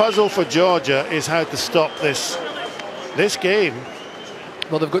the puzzle for Georgia is how to stop this game.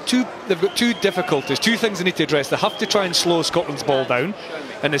 Well, they've got two difficulties, 2 things they need to address. They have to try and slow Scotland's ball down,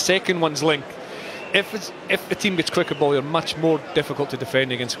 and the second one's length. If the team gets quicker ball, you're much more difficult to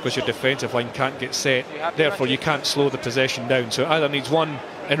defend against because your defensive line can't get set. Therefore, you can't slow the possession down. So it either needs one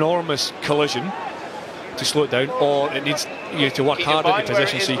enormous collision to slow it down, or it needs you to work hard at the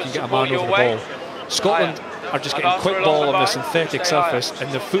position so you can get a man over the ball. Scotland are just getting quick ball on the synthetic surface, and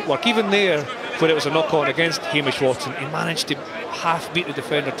their footwork, even there where it was a knock-on against Hamish Watson, he managed to half beat the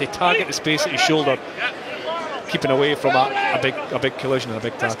defender to target the space at his shoulder, keeping away from a big collision and a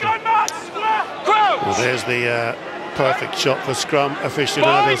big tackle. Well, there's the perfect shot for scrum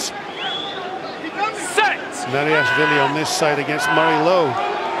aficionados. Nariashvili on this side against Murray Lowe.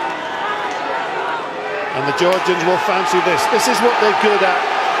 And the Georgians will fancy this. This is what they're good at.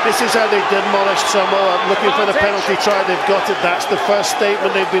 This is how they demolished Samoa. Looking for the penalty try, they've got it. That's the first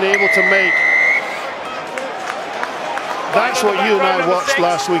statement they've been able to make. That's what you and I watched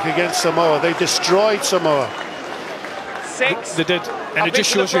last week against Samoa. They destroyed Samoa. They did, and it just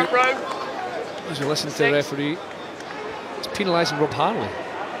shows you, as you listen to the referee, it's penalising Rob Harley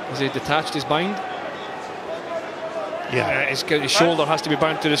as he detached his mind. Yeah, his shoulder has to be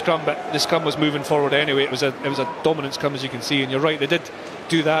bound to the scrum, but the scrum was moving forward anyway. It was a dominant scrum, as you can see, and you're right, they did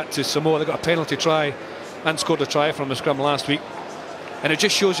do that to Samoa. They got a penalty try and scored a try from the scrum last week, and it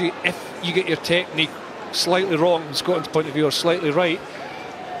just shows you, if you get your technique slightly wrong from Scotland's point of view, or slightly right,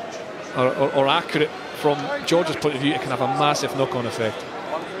 or accurate from Georgia's point of view, it can have a massive knock-on effect.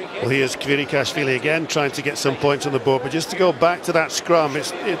 Well, here's Kvirikashvili again trying to get some points on the board, but just to go back to that scrum,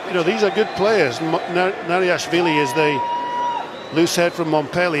 you know, these are good players. Nariashvili is the loose head from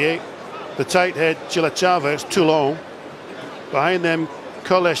Montpellier, the tight head Chilachava is Toulon. Behind them,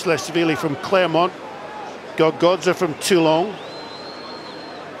 Koleshleshvili from Clermont, Gogodza from Toulon,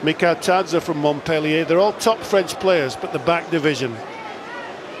 Mikhail Tadza from Montpellier. They're all top French players, but the back division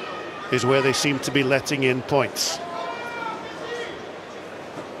is where they seem to be letting in points.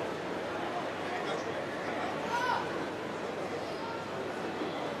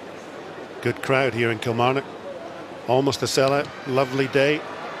 Good crowd here in Kilmarnock. Almost a sellout. Lovely day.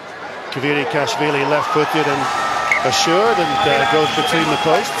 Kvirikashvili left-footed and assured, and goes between the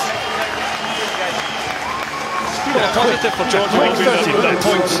posts. Positive for Georgia will be the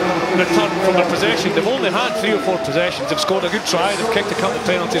points returned from their possession. They've only had 3 or 4 possessions. They've scored a good try. They've kicked a couple of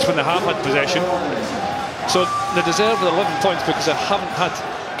penalties when they have had possession. So they deserve the 11 points because they haven't had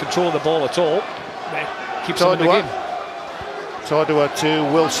control of the ball at all. It keeps them in the game. Todua to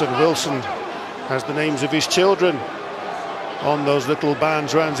Wilson. Wilson has the names of his children on those little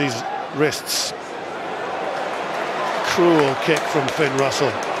bands round his wrists. Cruel kick from Finn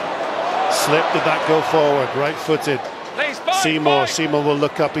Russell. Slip, did that go forward? Right-footed. Seymour will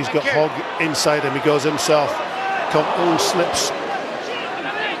look up. He's got Hogg inside him. He goes himself. Compton slips.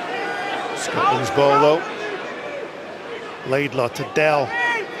 Scotland's ball though. Laidlaw to Dell.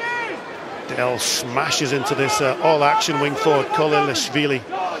 Dell smashes into this all-action wing forward, Kolelishvili.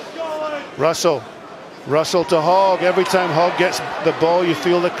 Russell to Hogg. Every time Hogg gets the ball, you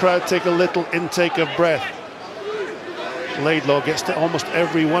feel the crowd take a little intake of breath. Laidlaw gets to almost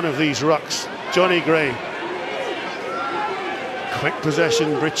every one of these rucks. Johnny Gray. Quick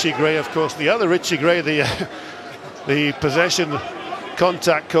possession, Richie Gray, of course. The other Richie Gray, the possession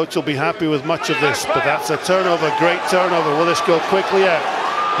contact coach, will be happy with much of this, but that's a turnover, great turnover. Will this go quickly out?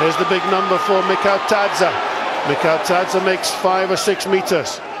 There's the big number for Mikhail Tadza. Mikhailtadze makes 5 or 6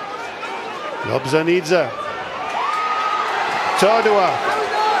 meters. Lobzanidze. Tordua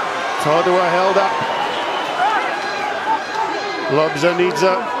held up.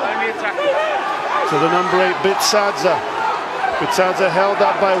 Lobzanidze to the number 8 Bitsadze. Bitsadze held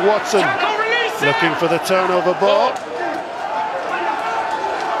up by Watson, looking for the turnover ball.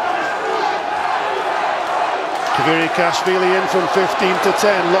 Kvirikashvili in from 15 to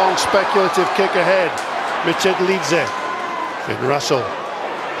 10. Long speculative kick ahead. Michedlidze. Finn Russell.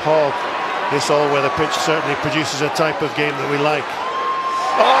 Hogg. This all where the pitch certainly produces a type of game that we like.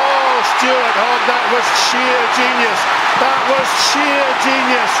 Oh, Stuart Hogg, that was sheer genius. That was sheer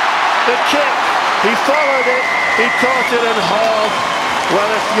genius. The kick, he followed it, he caught it, and Hogg, well,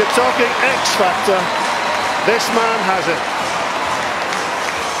 if you're talking X factor, this man has it.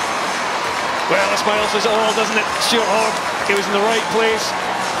 Well, the smile says it all, doesn't it? Stuart Hogg, he was in the right place.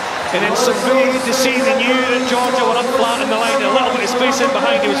 And then surveyed to see, they knew that Georgia were up flat in the line, a little bit of space in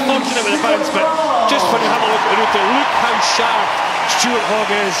behind. He was fortunate with the bounce, but just when you have a look at the route, look how sharp Stuart Hogg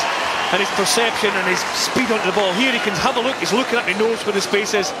is, and his perception and his speed onto the ball. Here he can have a look, he's looking up, he knows where the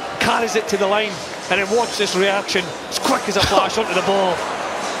space is, carries it to the line, and then watch this reaction, as quick as a flash onto the ball.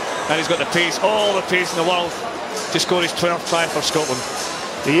 And he's got the pace, all the pace in the world, to score his 12th try for Scotland.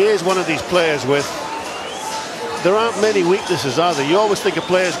 He is one of these players with, there aren't many weaknesses, are there? You always think a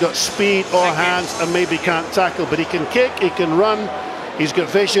player's got speed or hands and maybe can't tackle, but he can kick, he can run, he's got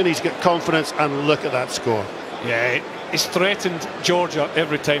vision, he's got confidence, and look at that score. Yeah, he's threatened Georgia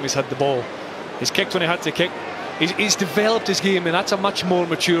every time he's had the ball. He's kicked when he had to kick. He's developed his game, and that's a much more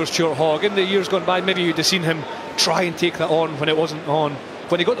mature Stuart Hogg. In the years gone by, maybe you'd have seen him try and take that on when it wasn't on.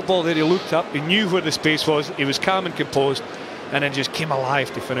 When he got the ball there, he looked up, he knew where the space was, he was calm and composed, and then just came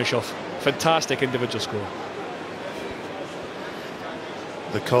alive to finish off. Fantastic individual score.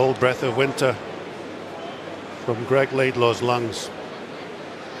 The cold breath of winter from Greg Laidlaw's lungs.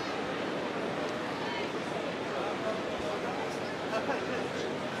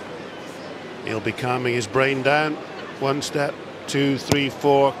 He'll be calming his brain down. 1 step, 2, 3,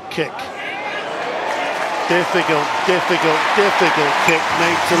 4, kick. Difficult kick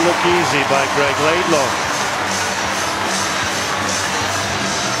made to look easy by Greg Laidlaw.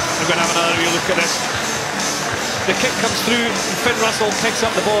 We're going to have another real look at this. The kick comes through, and Finn Russell picks up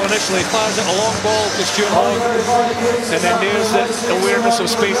the ball initially, fires it a long ball to Stuart Hogg, and then there's the awareness of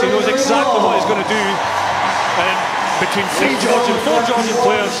space. He knows exactly what he's going to do, and then between 4 Georgian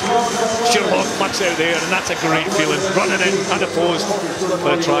players, Stuart Hogg mucks out there, and that's a great feeling, running in unopposed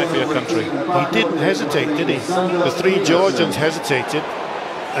for a try for your country. He didn't hesitate, did he? The 3 Georgians hesitated,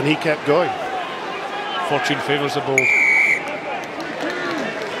 and he kept going. Fortune favours the bold.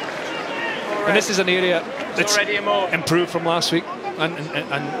 And this is an area that's improved from last week and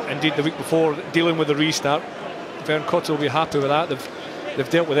indeed the week before, dealing with the restart. Vern Cotter will be happy with that. They've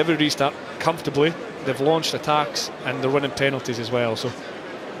dealt with every restart comfortably. They've launched attacks and they're winning penalties as well. So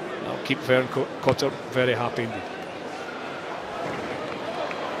I'll keep Vern Cotter very happy indeed.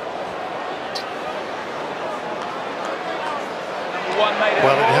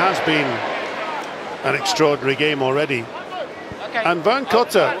 Well, it has been an extraordinary game already. And Vern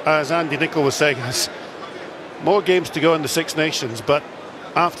Cotter, as Andy Nicol was saying, has more games to go in the Six Nations, but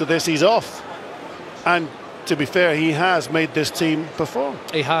after this he's off. And to be fair, he has made this team perform.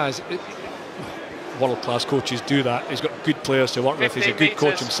 He has. World-class coaches do that. He's got good players to work with. He's a good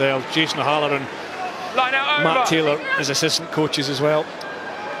coach himself. Jason O'Halloran, Matt Taylor as assistant coaches as well.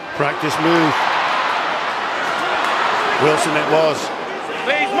 Practice move. Wilson it was.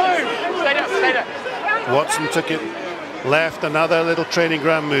 Please move. Stay there. Watson took it left, another little training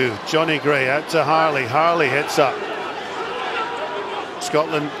ground move. Johnny Gray out to Harley. Harley hits up.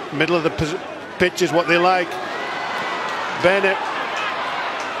 Scotland, middle of the pitch is what they like. Bennett.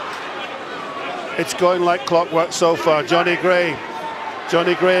 It's going like clockwork so far. Johnny Gray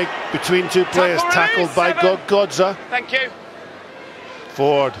between 2 players, tackled by Godza. Thank you.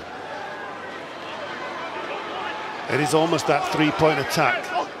 Ford. It is almost that 3-point attack.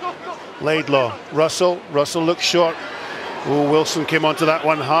 Laidlaw, Russell looks short. Oh, Wilson came onto that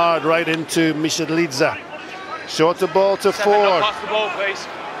one hard, right into Michedlidze. Shorter ball to Ford. Pass the ball, please.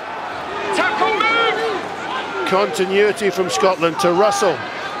 Tackle move! Continuity from Scotland to Russell.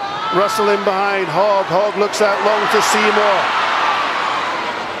 Russell in behind, Hogg. Hogg looks out long to Seymour.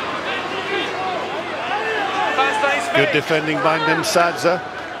 Good defending by Nimsadze.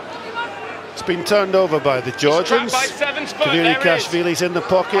 It's been turned over by the Georgians. Kvirikashvili's in the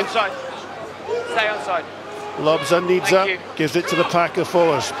pocket. Onside. Stay onside. Lobzanidze gives it to the pack of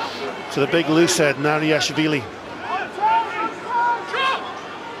forwards, to the big loose head, Nariashvili.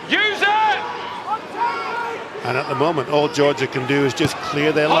 Use it! And at the moment, all Georgia can do is just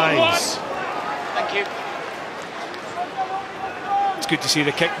clear their lines. Thank you. It's good to see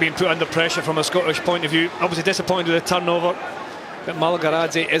the kick being put under pressure from a Scottish point of view. Obviously disappointed with the turnover, but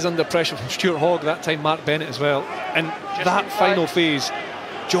Malgaradze is under pressure from Stuart Hogg, that time Mark Bennett as well. And that final phase,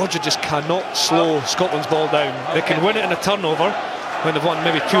 Georgia just cannot slow Scotland's ball down. They can win it in a turnover when they've won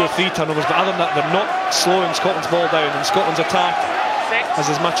maybe 2 or 3 turnovers, but other than that, they're not slowing Scotland's ball down, and Scotland's attack has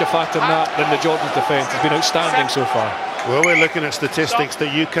as much a factor in that than the Georgians' defence. It's been outstanding so far. Well, we're looking at statistics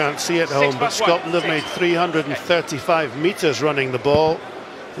that you can't see at home, but Scotland have made 335 metres running the ball.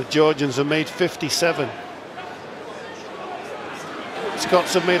 The Georgians have made 57.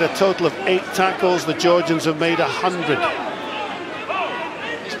 Scots have made a total of 8 tackles. The Georgians have made 100.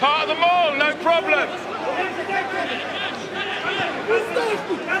 It's part of the maul, no problem.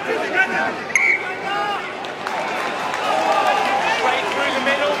 Straight through the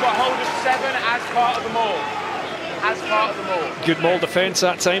middle, but hold of 7 as part of the maul. As part of the maul. Good maul defence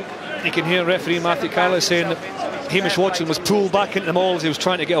that time. You can hear referee Matthew Kyler saying that Hamish Watson was pulled back into the maul as he was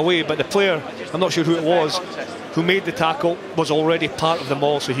trying to get away, but the player, I'm not sure who it was, who made the tackle, was already part of the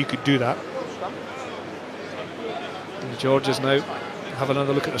maul, so he could do that. And the Georgians now have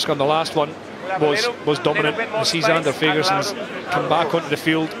another look at the scrum. The last one was dominant. You see Xander Fagerson's come back onto the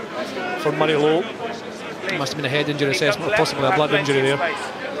field for Murray Lowe. It must have been a head injury assessment or possibly a blood injury there.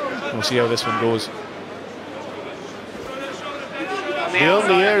 We'll see how this one goes. The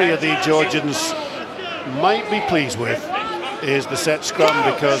only area the Georgians might be pleased with is the set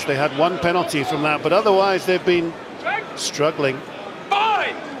scrum, because they had 1 penalty from that, but otherwise they've been struggling.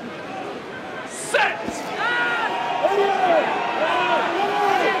 5, set.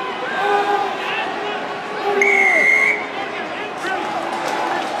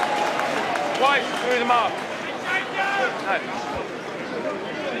 Twice through the mark.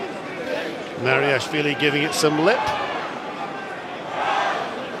 No. Mariashvili giving it some lip.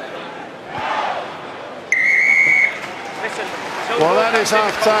 Well, that is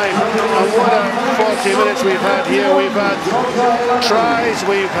half-time, and what a 40 minutes we've had here. We've had tries,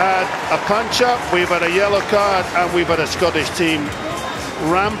 we've had a punch-up, we've had a yellow card, and we've had a Scottish team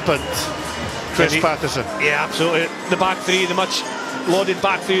rampant. Chris Patterson. Yeah, absolutely. The back three, the much lauded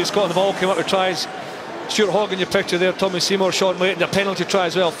back three of Scotland have all came up with tries. Stuart Hogg in your picture there, Tommy Seymour, Sean Layton, a penalty try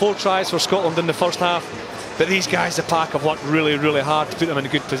as well. 4 tries for Scotland in the first half. But these guys, the pack, have worked really, really hard to put them in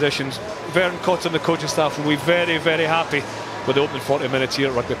good positions. Vern Cotton and the coaching staff will be very, very happy with the opening 40 minutes here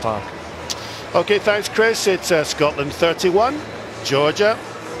at Rugby Park. OK, thanks, Chris. It's Scotland 31, Georgia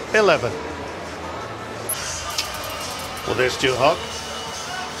 11. Well, there's Stuart Hogg.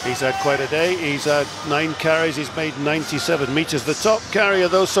 He's had quite a day. He's had 9 carries. He's made 97 metres. The top carrier,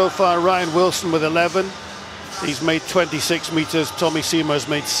 though, so far, Ryan Wilson with 11. He's made 26 metres. Tommy Seymour's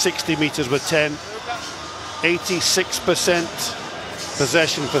made 60 metres with 10. 86%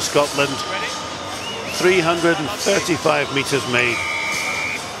 possession for Scotland. 335 metres made.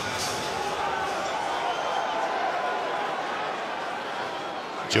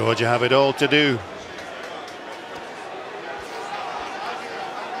 Georgia have it all to do.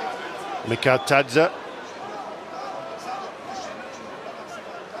 Mikatadze.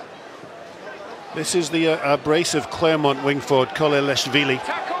 This is the abrasive Claremont wing forward, Koleleshvili,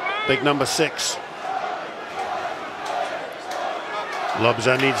 big number 6.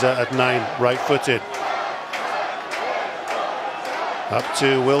 Lobzanidze at 9, right-footed. Up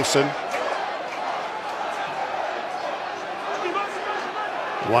to Wilson.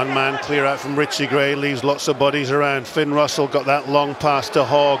 One man clear out from Richie Gray, leaves lots of bodies around. Finn Russell got that long pass to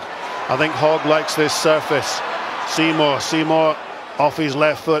Hogg. I think Hogg likes this surface. Seymour off his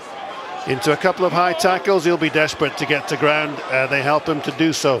left foot into a couple of high tackles. He'll be desperate to get to ground. They help him to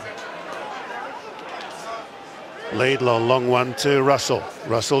do so. Laidlaw, long one to Russell.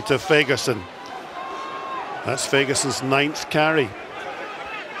 Russell to Fagerson. That's Fagerson's 9th carry.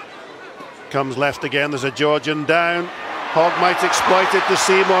 Comes left again, there's a Georgian down. Hogg might exploit it to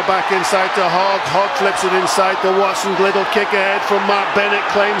Seymour, back inside to Hogg. Hogg flips it inside to Watson. Little kick ahead from Mark Bennett,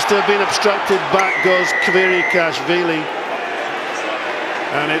 claims to have been obstructed. Back goes Kvirikashvili.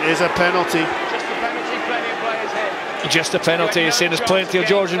 And it is a penalty. Just a penalty, plenty of players here. Just a penalty, saying there's plenty of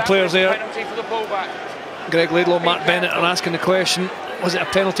Georgian players there. Penalty for the fullback. Greg Laidlaw, Mark Bennett are asking the question, was it a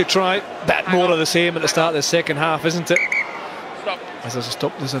penalty try? Bit more of the same at the start of the second half, isn't it? Stop. As there's a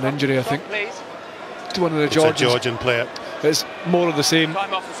stop, there's an injury, I think, Please. to one of the It's Georgians. a Georgian player. It's more of the same.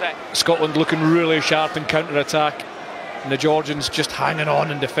 Time off a sec. Scotland looking really sharp in counter-attack, and the Georgians just hanging on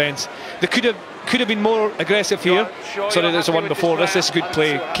in defence. They could have been more aggressive here. Sorry, there's the one before this. This is good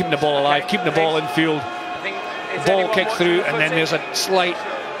play, keeping the ball alive, keeping the ball in field. Ball kicked through, and then there's a slight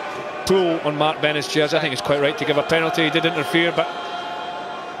pull on Mark Bennett's jersey. I think it's quite right to give a penalty. He did interfere, but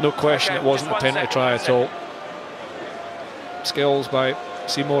no question it wasn't a penalty try at all. Skills by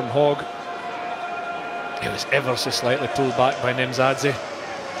Seymour and Hogg. It was ever so slightly pulled back by Nemzadze.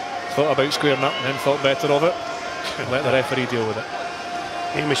 Thought about squaring up and then thought better of it. Let the referee deal with it.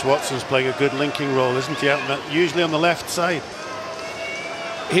 Hamish Watson's playing a good linking role, isn't he? Usually on the left side.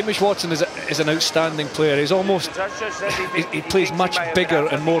 Hamish Watson is an outstanding player. He's almost, he plays much bigger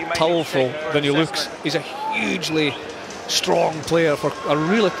and more powerful than he looks. He's a hugely strong player for a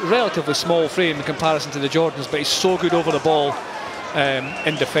relatively small frame in comparison to the Jordans, but he's so good over the ball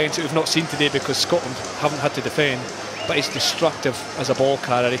in defence that we've not seen today because Scotland haven't had to defend. But he's destructive as a ball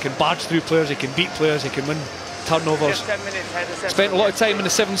carrier. He can barge through players, he can beat players, he can win turnovers. Spent a lot of time in the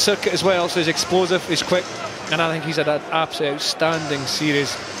 7th circuit as well, so he's explosive, he's quick, and I think he's had an absolutely outstanding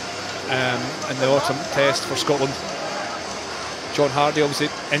series in the autumn test for Scotland. John Hardy obviously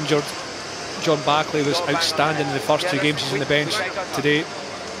injured. John Barclay was outstanding in the first 2 games. He's on the bench today.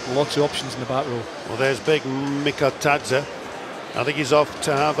 Lots of options in the back row. Well, there's big Mika Tadze. I think he's off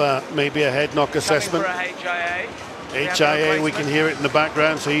to have maybe a head knock assessment. HIA, we can hear it in the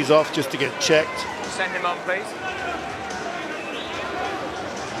background, so he's off just to get checked. Send him on, please.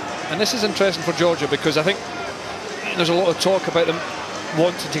 And this is interesting for Georgia because I think there's a lot of talk about them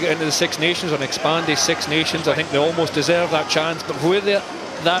wanting to get into the Six Nations and expand these Six Nations. I think they almost deserve that chance, but where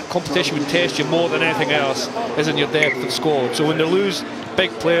that competition would test you more than anything else is in your depth of squad. So when they lose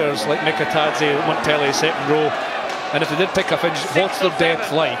big players like Mika Tadze, Montpellier, second row, and if they did pick up injuries, what's their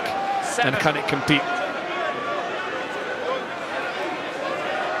depth like and can it compete?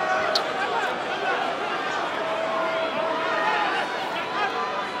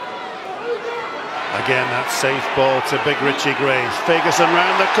 Again, that safe ball to big Richie Graves. Ferguson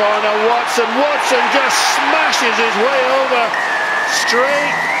round the corner. Watson just smashes his way over.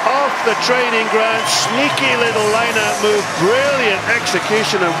 Straight off the training ground. Sneaky little line-out move. Brilliant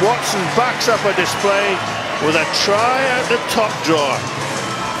execution. And Watson backs up a display with a try out the top drawer.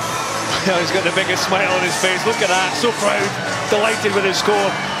 He's got the biggest smile on his face. Look at that. So proud. Delighted with his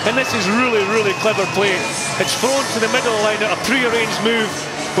score. And this is really, really clever play. It's thrown to the middle line at a pre-arranged move,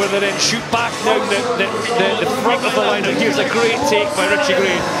 where they then shoot back down the front of the line. And here's a great take by Richie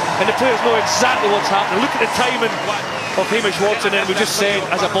Gray. And the players know exactly what's happening. Look at the timing of Hamish Watson, and we just said,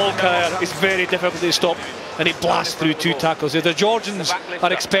 as a ball carrier, it's very difficult to stop. And he blasts through 2 tackles. The Georgians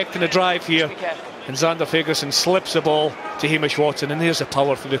are expecting a drive here. And Xander Ferguson slips the ball to Hamish Watson. And there's the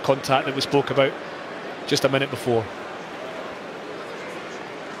power through the contact that we spoke about just a minute before.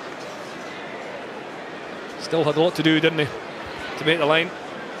 Still had a lot to do, didn't he, to make the line.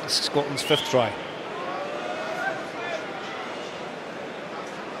 Scotland's 5th try.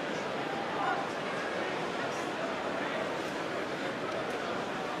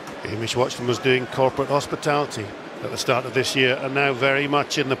 Hamish Watson was doing corporate hospitality at the start of this year, and now very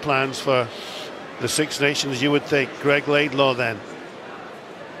much in the plans for the Six Nations, you would think. Greg Laidlaw then.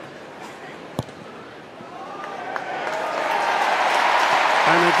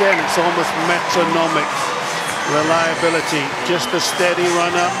 And again, it's almost metronomic reliability, just a steady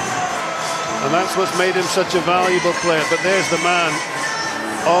run up, and that's what's made him such a valuable player. But there's the man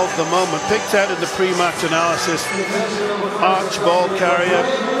of the moment, picked out in the pre-match analysis. Arch ball carrier,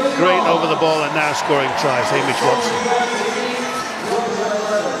 great over the ball, and now scoring tries. Hamish Watson.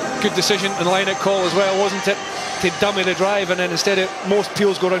 Good decision and line-out call as well, wasn't it? To dummy the drive, and then instead of most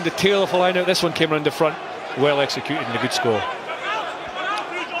peels go around the tail of the line-out, this one came around the front. Well executed and a good score.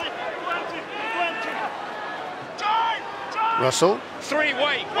 Russell. 3,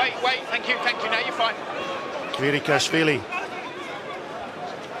 wait, thank you, now you're fine. Kvirikashvili.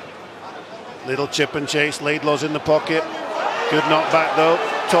 Little chip and chase, Laidlaw's in the pocket. Good knock back though.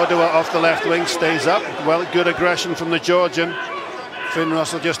 Todua off the left wing, stays up. Well, good aggression from the Georgian. Finn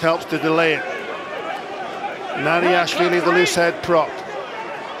Russell just helps to delay it. Nariashvili, the loose head prop.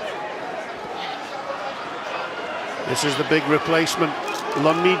 This is the big replacement.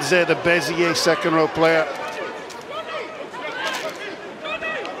 Lomidze, the Bezier second row player.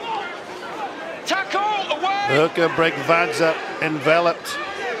 Hooker, Bregvadze enveloped.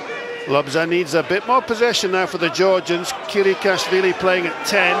 Lobzanidze, a bit more possession now for the Georgians. Kvirikashvili playing at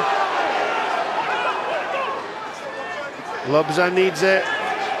 10. Lobzanidze.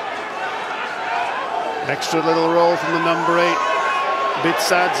 Extra little roll from the number 8.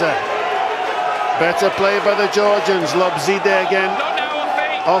 Bitsadze. Better play by the Georgians. Lobzide again.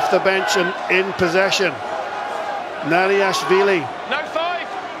 Off the bench and in possession. Nariashvili. No 5.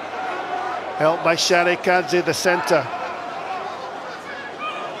 Helped by Sharikadze, the centre.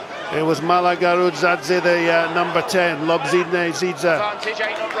 It was Malagaruzadze, the number 10, Lobzidne Zidza.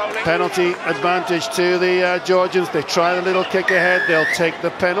 Penalty advantage to the Georgians. They try the little kick ahead. They'll take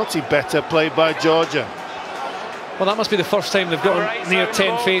the penalty. Better play by Georgia. Well, that must be the first time they've got near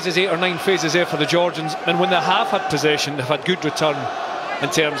 10 phases, 8 or 9 phases there for the Georgians. And when they have had possession, they've had good return in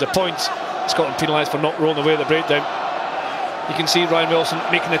terms of points. Scotland penalised for not rolling away the breakdown. You can see Ryan Wilson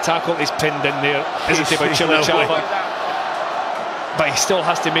making the tackle. He's pinned in there, isn't he, by Chilachava? But he still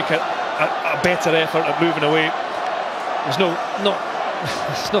has to make a better effort at moving away. There's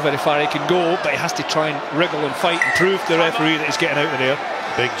it's not very far he can go, but he has to try and wriggle and fight and prove to the referee that he's getting out of there.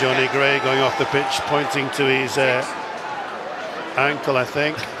 Big Johnny Gray going off the pitch, pointing to his ankle, I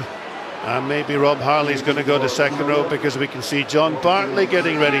think. And maybe Rob Harley's going to go to second row, because we can see John Bartley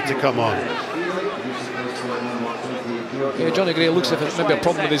getting ready to come on. Yeah, Johnny Gray looks as if it's maybe a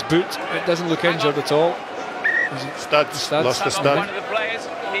problem with his boot. It doesn't look injured at all. Studs. Lost the stud. One of the players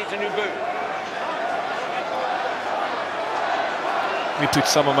needs a new boot. He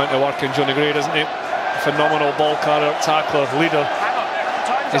puts some amount of work in, Johnny Gray, doesn't he? Phenomenal ball carrier, tackler, leader.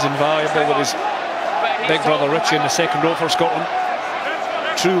 He's invaluable with his big brother Richie in the second row for Scotland.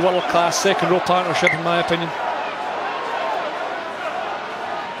 True world-class second row partnership, in my opinion.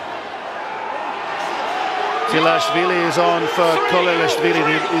 Tilashvili is on for Kolelashvili,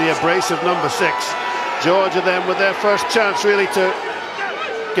 the abrasive number 6. Georgia then with their first chance really to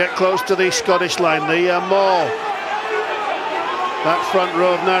get close to the Scottish line. The maul. That front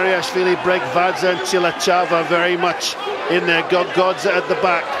row of Nariashvili, Bregvadze and Chilachava very much in there. Gogodze at the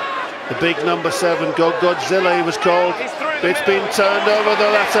back. The big number 7, Gogodzilla he was called. It's been turned over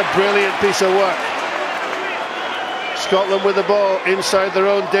though. That's a brilliant piece of work. Scotland with the ball inside their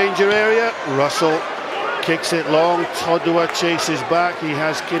own danger area. Russell kicks it long. Todua chases back. He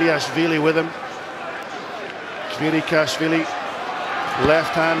has Kiriashvili with him. Kvirikashvili,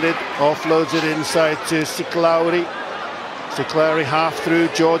 left-handed, offloads it inside to Siklauri. Siklauri half through.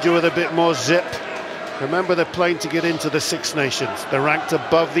 Georgia with a bit more zip. Remember, they're playing to get into the Six Nations. They're ranked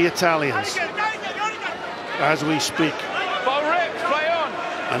above the Italians as we speak.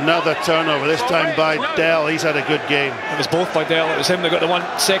 Another turnover, this time by Dell. He's had a good game. It was both by Dell. It was him that got the 1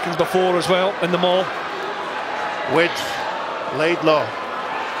 seconds before as well in the maul. Width, Laidlaw,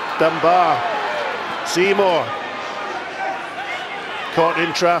 Dunbar, Seymour. Caught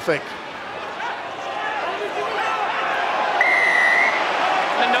in traffic.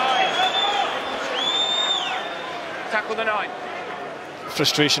 The 9. Tackle the 9.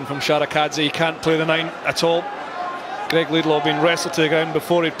 Frustration from Sharakadze. He can't play the 9 at all. Greg Laidlaw being wrestled to the ground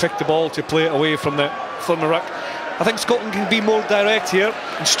before he picked the ball to play it away from the ruck. I think Scotland can be more direct here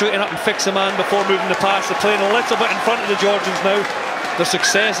and straighten up and fix the man before moving the pass. They're playing a little bit in front of the Georgians now. Their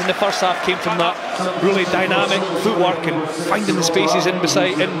success in the first half came from that really dynamic footwork and finding the spaces in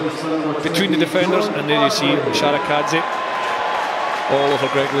between the defenders. And there you see Sharakadze all over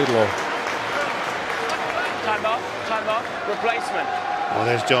Greg Laidlaw. Time up, replacement. Well,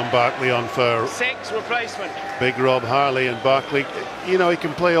 there's John Bartley on for 6, replacement. Big Rob Harley. And Bartley, you know, he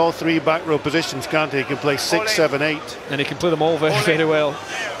can play all 3 back row positions, can't he? He can play 6, 7, 8. And he can play them all very, very well.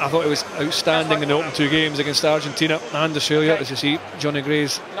 I thought he was outstanding in the opening 2 games against Argentina and Australia. As you see, Johnny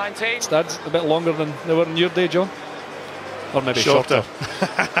Gray's 19. studs a bit longer than they were in your day, John. Or maybe shorter.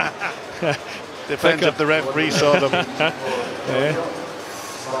 Depends if the referee saw them.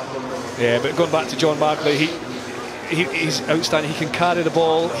 Yeah, but going back to John Bartley, he's outstanding. He can carry the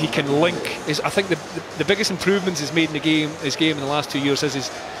ball. He can link. I think the biggest improvements he's made in his game in the last 2 years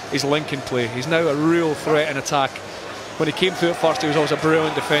is his linking play. He's now a real threat in attack. When he came through at first, he was always a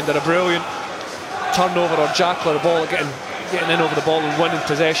brilliant defender, a brilliant turnover or jackler, the ball getting in over the ball and winning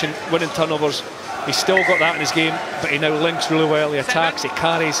possession, winning turnovers. He's still got that in his game, but he now links really well. He attacks, he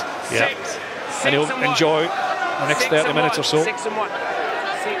carries, and he'll enjoy the next 30 minutes or so.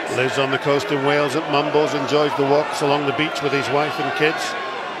 Lives on the coast in Wales at Mumbles, enjoys the walks along the beach with his wife and kids.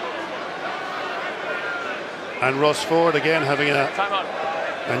 And Ross Ford again having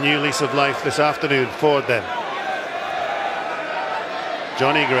a new lease of life this afternoon. Ford then.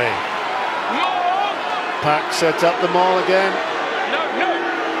 Johnny Gray. Pack sets up the maul again. No.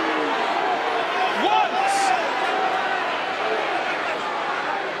 Once.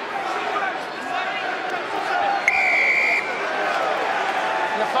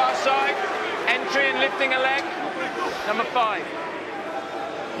 On the far side, entry and lifting a leg. Number 5.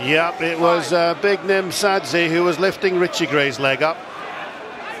 Yep, it was Big Nim Sadze who was lifting Richie Gray's leg up.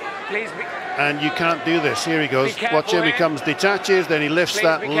 Please be. And you can't do this. Here he goes. Watch him. He comes, detaches, then he lifts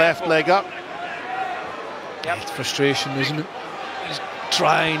that left leg up. It's frustration, isn't it? He's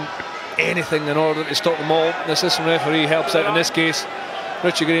trying anything in order to stop the maul. The assistant referee helps out in this case.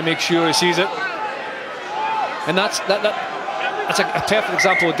 Richie Gray makes sure he sees it. And that's a perfect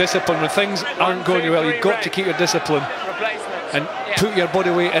example of discipline. When things aren't going well, you've got to keep your discipline and put your body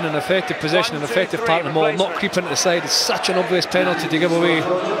weight in an effective position, an effective part of the maul, not creep into the side. It's such an obvious penalty to give away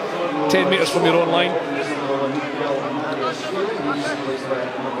 10 metres from your own line.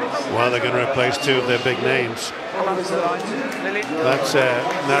 Well, they're going to replace two of their big names. That's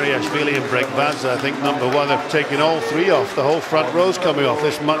Nariashvili and Bregvadze. I think number one, they've taken all three off. The whole front row's coming off.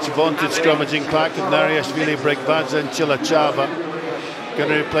 This much vaunted scrummaging pack of Nariashvili, Bregvadze and Chilachava. Going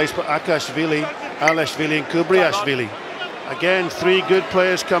to replace Akashvili, Aleshvili and Kubriashvili. Again, three good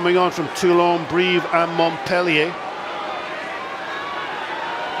players coming on from Toulon, Brive and Montpellier.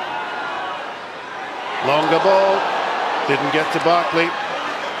 Longer ball, didn't get to Barkley.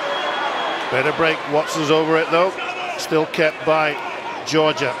 Better break, Watson's over it though. Still kept by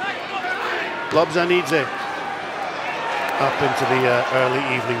Georgia. Lobzanidze up into the early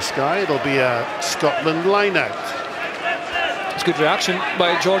evening sky. It'll be a Scotland line out. It's good reaction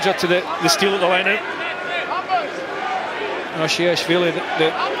by Georgia to the steal at the line out. Ashiashvili,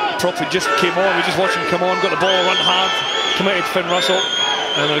 the prop who just came on, we just watched him come on, got the ball, run hard, committed Finn Russell,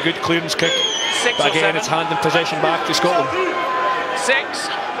 and a good clearance kick. But again, it's hand in possession back to Scotland. 6.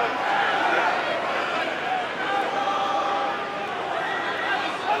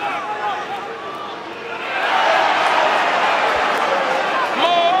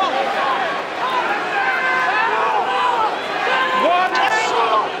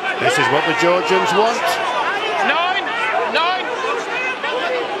 This is what the Georgians want. 9.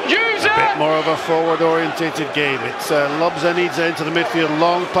 Use it! A bit more of a forward-orientated game. It's Lobzanidze into the midfield,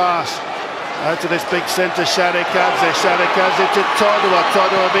 long pass. Out to this big centre, Shadikadze. Shadikadze to Todowa.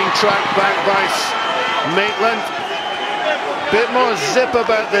 Todowa being tracked back by Maitland. Bit more zip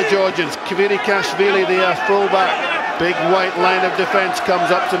about the Georgians. Kvirikashvili, the fullback. Big white line of defence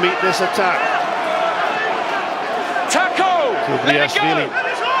comes up to meet this attack. Tackle! Kubriashvili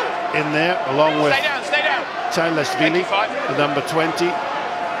in there, along with Stay down. Tailashvili, the number 20.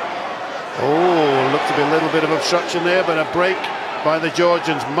 Oh, looked to be a little bit of obstruction there, but a break by the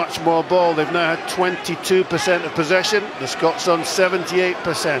Georgians. Much more ball. They've now had 22% of possession. The Scots on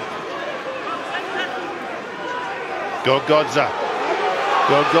 78%. Gogodze.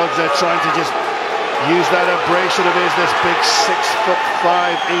 Gogodze trying to just use that abrasion of his, this big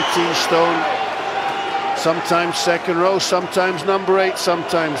 6'5", 18 stone. Sometimes second row, sometimes number 8,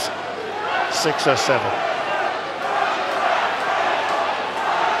 sometimes 6 or 7.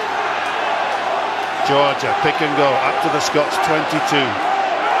 Georgia, pick and go, up to the Scots 22.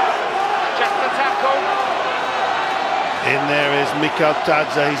 Just the tackle. In there is Mikhail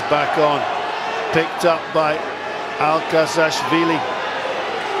Tadze, he's back on. Picked up by Alkazashvili.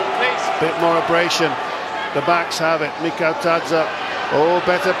 Bit more abrasion. The backs have it. Mikhail Tadze. Oh,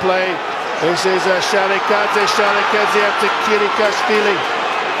 better play. This is Shadikadze. Shadikadze up to Kvirikashvili.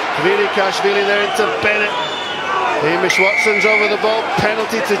 Kvirikashvili there into Bennett. Hamish Watson's over the ball.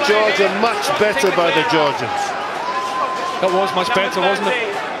 Penalty to Georgia. Much better by the Georgians. That was much better, wasn't it?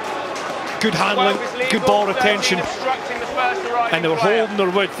 Good handling, good ball retention. And they were holding their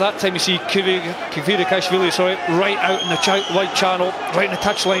width. That time you see Kvirikashvili, right out in the wide channel, right in the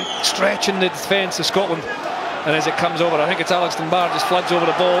touchline, stretching the defence of Scotland. And as it comes over, I think it's Alex Dunbar just floods over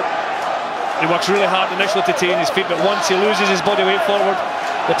the ball. He works really hard initially to retain his feet, but once he loses his body weight forward,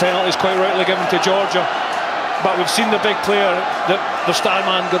 the penalty is quite rightly given to Georgia. But we've seen the big player, the star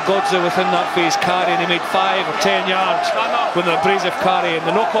man Gogodze within that phase carry, and he made 5 or 10 yards with an abrasive carry, and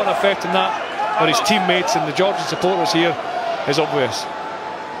the knock-on effect in that on his teammates and the Georgian supporters here is obvious.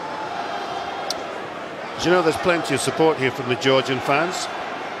 Do you know there's plenty of support here from the Georgian fans?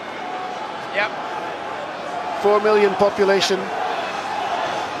 Yep. 4 million population.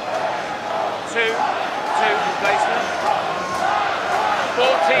 2 replacement.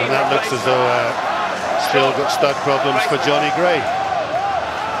 14. And that looks as though still got stud problems for Johnny Gray.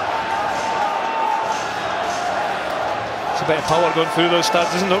 It's a bit of power going through those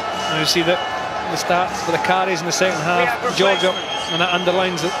stats, isn't it? And you see the stats for the carries in the second half. Georgia, and that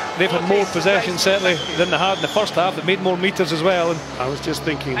underlines that they've had more possession certainly than they had in the first half. They made more metres as well. And I was just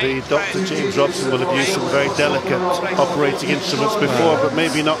thinking the Dr. James Robson will have used some very delicate operating instruments before, but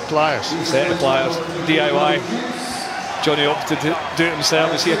maybe not pliers. Set of pliers, DIY. Johnny opted to do it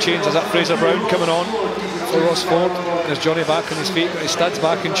himself. You see a change as that Fraser Brown coming on for Ross Ford. There's Johnny back on his feet, got his studs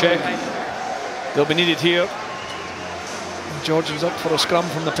back in check. They'll be needed here. Georgians up for a scrum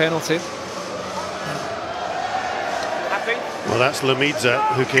from the penalty. Well, that's Lamidze,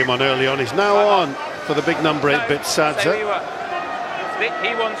 who came on early on. He's now on for the big number 8 bit Sadze.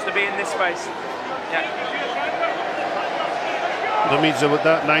 He wants to be in this space. Yeah. Lamidza with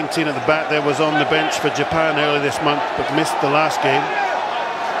that 19 at the back there was on the bench for Japan earlier this month, but missed the last game.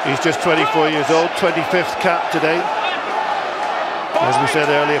 He's just 24 years old, 25th cap today. As we said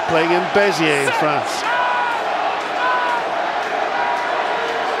earlier, playing in Béziers in France.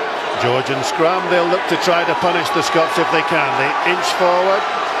 Georgian scrum, they'll look to try to punish the Scots if they can. They inch forward.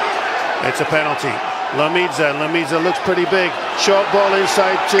 It's a penalty. Lamidza looks pretty big. Short ball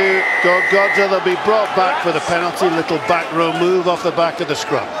inside to Godza. They'll be brought back for the penalty. Little back row move off the back of the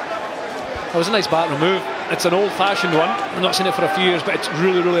scrum. It was a nice back row move. It's an old-fashioned one. I've not seen it for a few years, but it's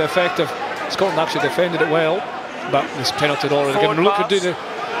really, really effective. Scotland actually defended it well, but this penalty had already given. Look, do the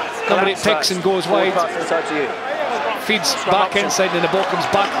number 8 picks and goes wide. Feeds back inside and the ball comes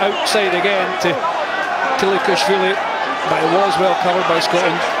back outside again to Kilikashvili, but it was well covered by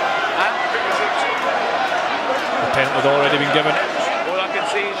Scotland. The penalty had already been given. All I can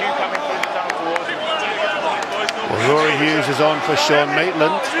see is you coming through the tunnel towards me. Well, Rory Hughes is on for Sean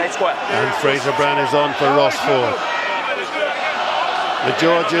Maitland and Fraser Brown is on for Ross Ford. The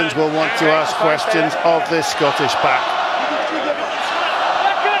Georgians will want to ask questions of this Scottish pack.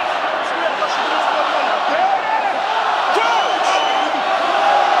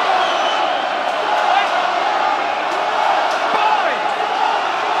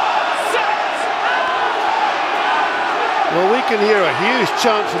 Well, we can hear a huge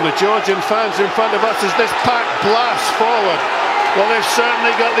chant from the Georgian fans in front of us as this pack blasts forward. Well, they've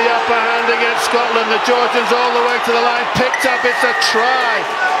certainly got the upper hand against Scotland. The Georgians all the way to the line, picked up, it's a try.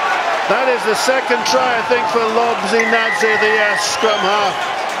 That is the second try, I think, for Lobzinadze, the scrum half.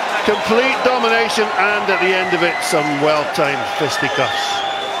 Complete domination, and at the end of it, some well-timed fisticuffs.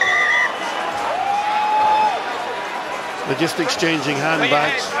 They're just exchanging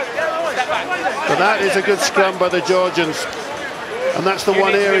handbags. But that is a good scrum by the Georgians. And that's the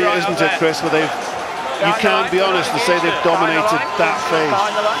one area, isn't it, Chris, where you can be honest and say they've dominated that phase.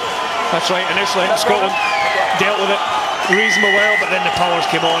 That's right, initially Scotland dealt with it reasonably well, but then the powers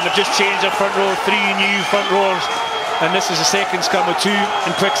came on. They've just changed their front row, 3 new front rowers, and this is the second scrum with 2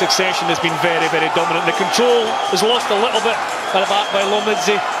 in quick succession. Has been very, very dominant. The control is lost a little bit at the back by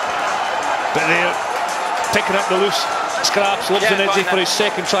Lomidze, but they're picking up the loose scraps. Lobzinadze for his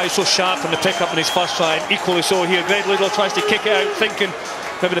second try, so sharp from the pick up in his first try, and equally so here. Greg Liddell tries to kick it out, thinking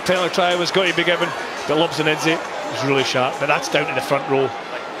maybe the penalty try was going to be given, but Lobzinadze is really sharp. But that's down to the front row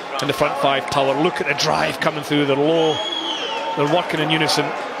and the front 5 power. Look at the drive coming through. They're low, they're working in unison.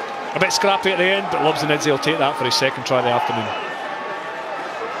 A bit scrappy at the end, but Lobzinadze will take that for his second try of the afternoon.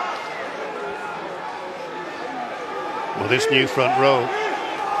 Well, this new front row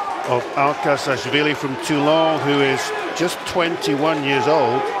of Alkasashvili from Toulon, who is just 21 years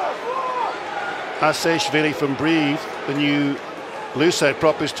old. Aseshvili from Brive, the new blue side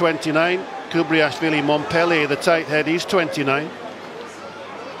prop, is 29. Kubriashvili Montpellier, the tight head, he's 29.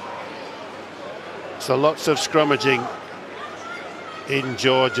 So lots of scrummaging in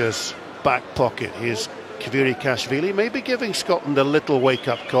Georgia's back pocket. Here's Kvirikashvili, maybe giving Scotland a little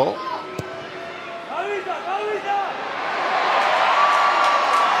wake-up call.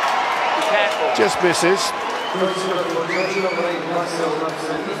 Just misses.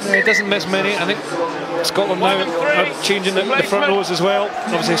 Yeah, he doesn't miss many. I think Scotland now are changing the front rows as well.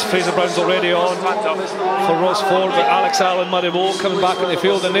 Obviously Fraser Brown's already on for Ross Ford, but Alex Allen, Murray Moe coming back in the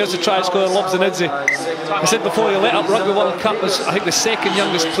field, and there's the try scorer, Lobzinadze. I said before, he lit up Rugby World Cup as I think the second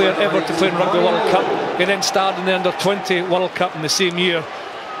youngest player ever to play in Rugby World Cup. He then starred in the Under-20 World Cup in the same year,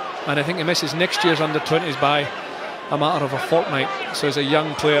 and I think he misses next year's Under-20s by a matter of a fortnight. So he's a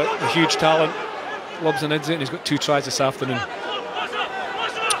young player, a huge talent, Lobzinadze, and he's got 2 tries this afternoon.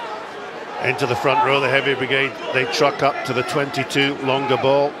 Into the front row, the heavy brigade, they truck up to the 22, longer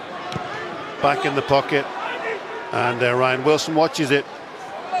ball, back in the pocket, and Ryan Wilson watches it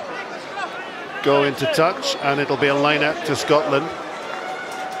go into touch, and it'll be a line out to Scotland.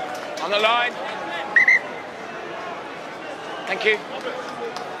 On the line. Thank you.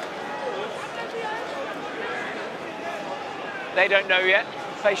 They don't know yet.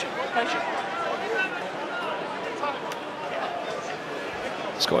 Patient, patient.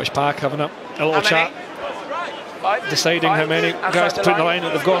 Scottish pack having a little chat, deciding how many Outside guys to put in the line.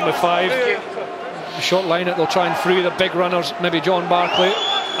 line. They've gone with 5. The short line that they'll try and free the big runners, maybe John Barclay,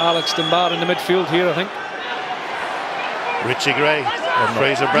 Alex Dunbar in the midfield here, I think. Richie Gray,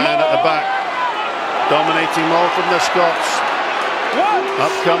 Fraser Brown at the back, dominating more from the Scots.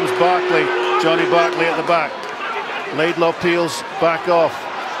 Up comes Barclay, Johnny Barclay at the back. Laidlaw peels back off.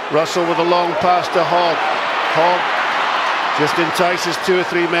 Russell with a long pass to Hogg. Hogg just entices 2 or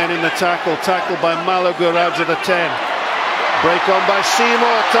 3 men in the tackle. Tackled by Malagur out of the 10. Break on by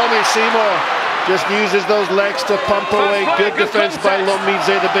Seymour, Tommy Seymour. Just uses those legs to pump away. Good defence by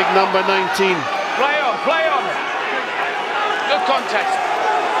Lomidze, the big number 19. Play on, play on. Good contest.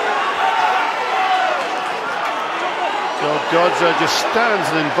 Godza just stands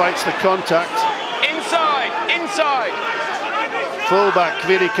and invites the contact. Inside, inside. Fullback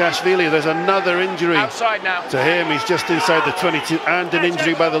Kvirikashvili, there's another injury Outside now. to him. He's just inside the 22 and an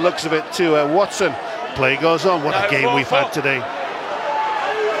injury by the looks of it to Watson. Play goes on. What a game we've had today.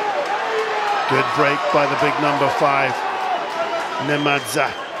 Good break by the big number 5,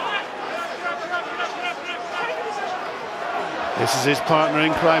 Nemadza. This is his partner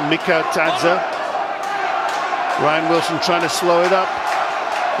in crime, Mika Tadza. Ryan Wilson trying to slow it up.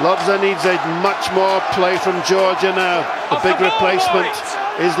 Lobzanidze, much more play from Georgia now. The big replacement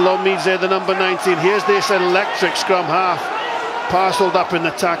is Lomidze, the number 19. Here's this electric scrum half, parcelled up in the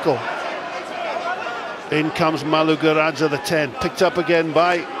tackle. In comes Malugaradze, the 10, picked up again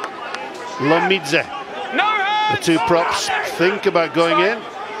by Lomidze. The two props think about going in.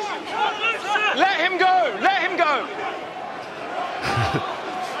 Let him go, let him go.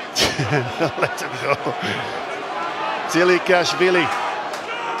 Let him go. Tilikashvili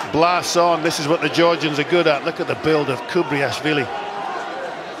blasts on. This is what the Georgians are good at. Look at the build of Kubriashvili.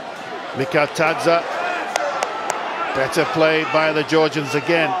 Mika Tadza. Better play by the Georgians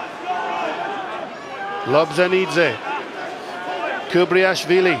again. Lobzanidze.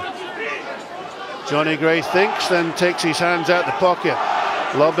 Kubriashvili. Johnny Gray thinks, then takes his hands out the pocket.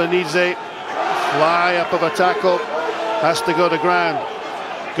 Lobzanidze, fly up of a tackle, has to go to ground.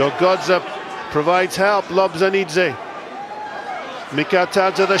 Gogodza provides help. Lobzanidze. Mika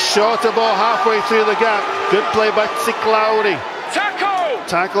Tadza, the shorter ball halfway through the gap. Good play by Tsiklauri. Tackle!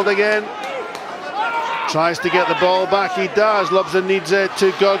 Tackled again. Tries to get the ball back. He does. Lobzanidze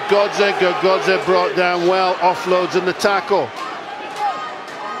to Gogodze. Gogodze brought down well. Offloads in the tackle.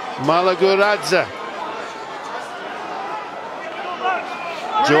 Malaguradze.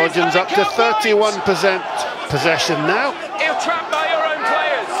 Georgians up to 31% possession now. You're trapped by your own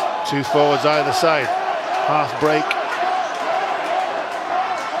players. Two forwards either side. Half break.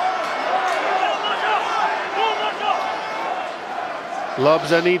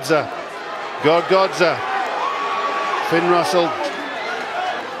 Lobzanidze. Gogodze. Finn Russell.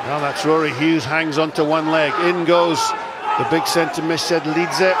 Now that's Rory Hughes, hangs onto one leg. In goes the big centre Mished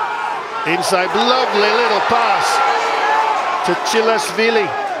Lidze. Inside, lovely little pass to Chilasvili.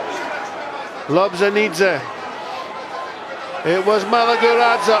 Lobzanidze. It was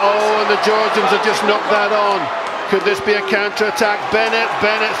Malaguradze. Oh, and the Georgians have just knocked that on. Could this be a counter-attack? Bennett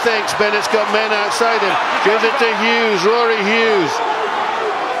thinks. Bennett's got men outside him. Gives it to Hughes, Rory Hughes.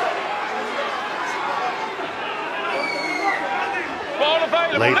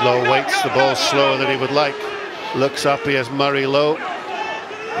 Laidlaw waits the ball slower than he would like. Looks up, he has Murray Lowe.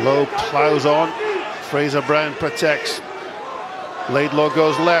 Lowe ploughs on. Fraser Brown protects. Laidlaw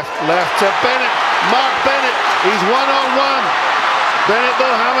goes left to Bennett. Mark Bennett, he's one-on-one. Bennett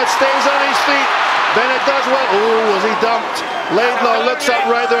though, Hammett stays on his feet. Bennett does well. Oh, was he dumped? Laidlaw looks up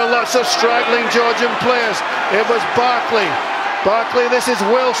right, there are lots of straggling Georgian players. It was Barkley. Barkley, this is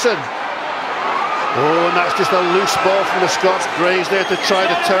Wilson. Oh, and that's just a loose ball from the Scots. Gray's there to try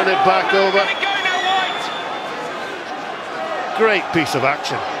to turn it back over. Great piece of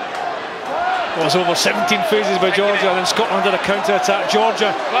action. Well, it's over 17 phases by Georgia, and then Scotland under the counter-attack.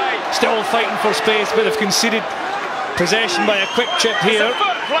 Georgia still fighting for space, but they've conceded possession by a quick chip here.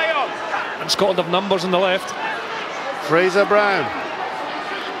 And Scotland have numbers on the left. Fraser Brown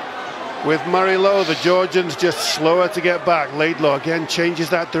with Murray Lowe. The Georgians just slower to get back. Laidlaw again changes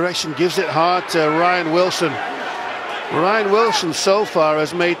that direction, gives it hard to Ryan Wilson. Ryan Wilson so far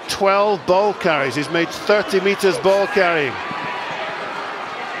has made 12 ball carries. He's made 30 metres ball carrying.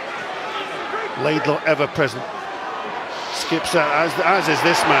 Laidlaw ever present. Skips out, as is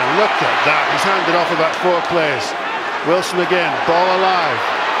this man. Look at that. He's handed off about 4 players. Wilson again, ball alive.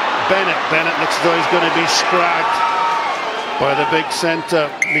 Bennett looks as though he's going to be scragged by the big centre,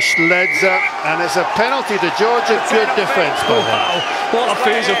 Mishledza, and it's a penalty to Georgia. Good defence by them. Wow, what a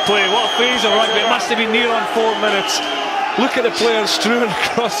phase of play, what a phase of rugby. It must have been near on 4 minutes. Look at the players strewn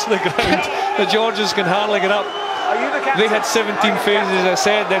across the ground. The Georgians can hardly get up. They had 17 phases, as I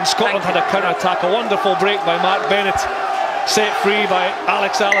said, then Scotland had a counter-attack. A wonderful break by Mark Bennett, set free by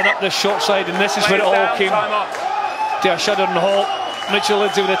Alex Allen up the short side, and this is where it all came to a shuddering halt. Mitchell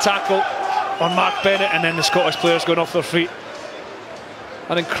Lindsay with a tackle on Mark Bennett, and then the Scottish players going off their feet.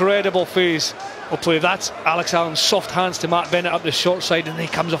 An incredible phase of play. That's Alex Allen's soft hands to Mark Bennett up the short side, and then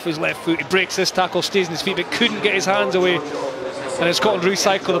he comes off his left foot. He breaks this tackle, stays on his feet, but couldn't get his hands away. And then Scotland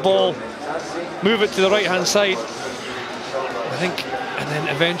recycle the ball, move it to the right-hand side, I think, and then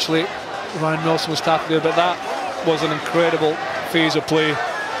eventually Ryan Nelson was tapped there, but that was an incredible phase of play.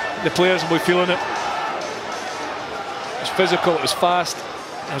 The players will be feeling it. It was physical, it was fast,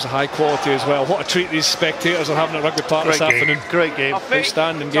 it was a high quality as well. What a treat these spectators are having at Rugby Park this afternoon. Great game.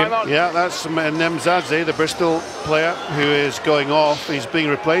 Outstanding game. Yeah, that's Nemzadze, the Bristol player, who is going off. He's being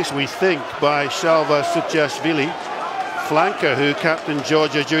replaced, we think, by Shalva Suchashvili, flanker who captained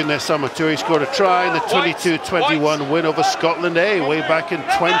Georgia during their summer tour. He scored a try in the 22-21 win over Scotland A way back in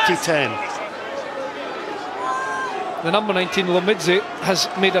 2010. The number 19, Lomidze, has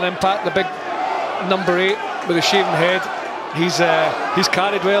made an impact. The big number 8 with a shaven head. He's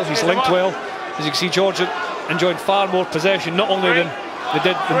carried well, he's linked well. As you can see, Georgia enjoying far more possession, not only than they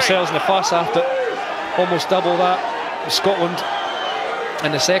did themselves in the first half, but almost double that with Scotland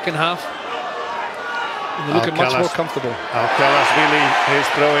in the second half. And they're looking much more comfortable. Alcalasvili, his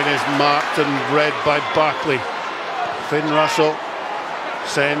throw-in is marked and read by Barkley. Finn Russell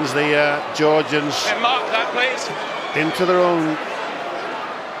sends the Georgians Mark that, please. into their own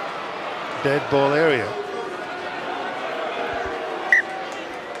dead ball area.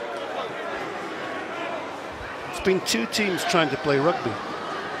 It's been two teams trying to play rugby.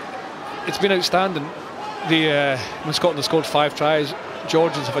 It's been outstanding. When Scotland have scored 5 tries,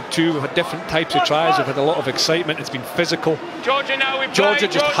 Georgians have had 2. We've had different types of tries. We've had a lot of excitement. It's been physical. Georgia, now we play. Georgia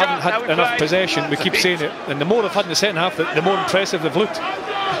just Georgia, haven't had enough possession. We keep saying it. And the more they've had in the second half, the more impressive they've looked.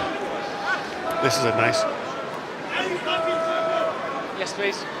 This is a nice. Yes,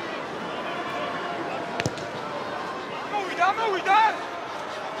 please.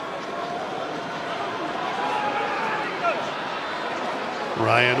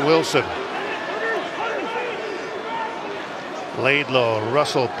 Ryan Wilson. Laidlaw,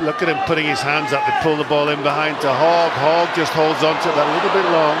 Russell, look at him putting his hands up to pull the ball in behind to Hogg. Hogg just holds on to it a little bit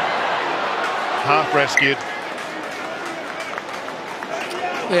long. Half rescued.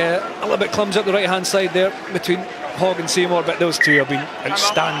 Yeah, a little bit clumsy up the right-hand side there between Hogg and Seymour, but those two have been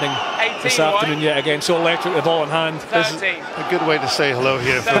outstanding this afternoon yet again. So electric, the ball in hand. This is a good way to say hello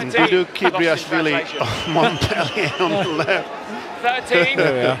here from Boudou Kibriashvili of Montpellier on the left. 13.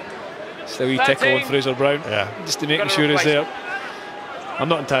 There we are. It's the wee tickle on Fraser Brown. Yeah. Just to make sure he's there. I'm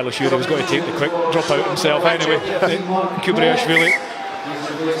not entirely sure he was going to take the quick drop out himself anyway. Kibriashvili.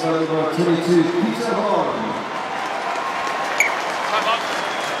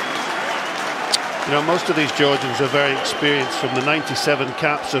 You know, most of these Georgians are very experienced, from the 97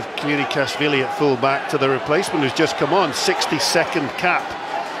 caps of Kibriashvili at full back to the replacement who's just come on, 62nd cap.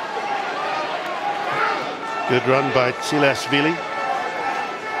 Good run by Tsilashvili.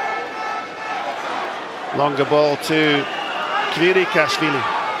 Longer ball to Kibriashvili.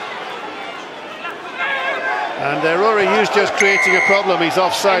 And Rory Hughes just creating a problem. He's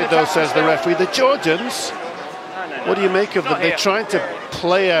offside though, says the referee. The Georgians, what do you make of them? They're trying to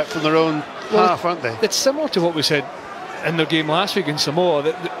play out from their own half, aren't they? It's similar to what we said in their game last week in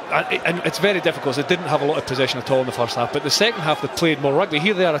Samoa. And it's very difficult. They didn't have a lot of possession at all in the first half, but the second half they played more rugby.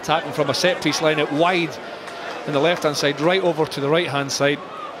 Here they are attacking from a set-piece line out wide on the left-hand side, right over to the right-hand side.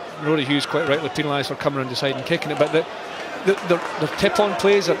 Rory Hughes quite rightly penalised for coming around the side and kicking it, but the tip-on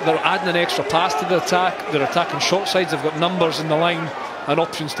plays, they're adding an extra pass to the attack. They're attacking short sides. They've got numbers in the line and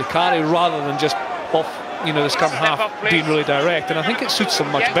options to carry rather than just off, the scrum half being really direct. And I think it suits them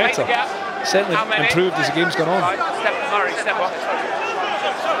much better. Certainly improved as the game's gone on. Step Murray, step off. 5.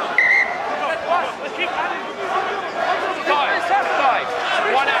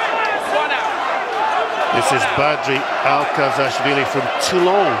 1 out. 1 out. This is Badri Alkazashvili from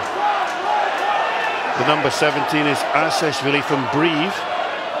Toulon. The number 17 is Aseshvili from Brive.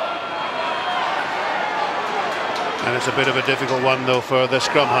 And it's a bit of a difficult one though for the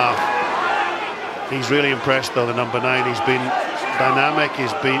scrum half. He's really impressed though, the number 9. He's been dynamic,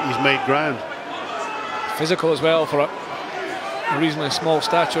 he's made ground. Physical as well for a reasonably small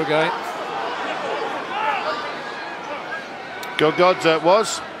stature guy. Gogodze it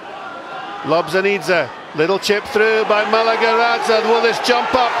was. Lobzanidze. Little chip through by Malagaradze. Will this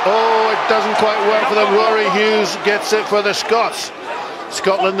jump up? Oh, it doesn't quite work for them. Rory Hughes gets it for the Scots.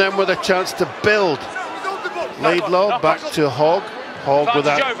 Scotland then with a chance to build. Laidlaw back to Hogg. Hogg with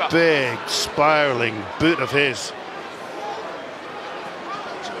that big spiralling boot of his.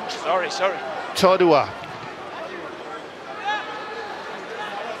 Sorry. Todua.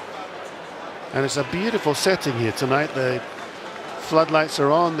 And it's a beautiful setting here tonight. The floodlights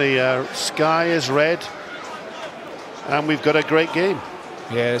are on, the sky is red, and we've got a great game.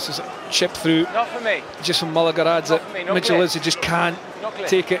 Yeah, this is a chip through. Not for me. Just from Malagaradze. Mitchell Lizzie just can't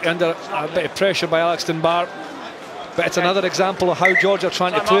take it under a bit of pressure by Alex Dunbar. But it's another example of how Georgia are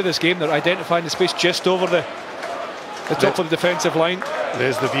trying to play this game. They're identifying the space just over the top of the defensive line.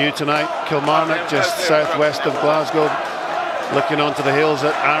 There's the view tonight. Kilmarnock, just southwest of Glasgow, looking onto the hills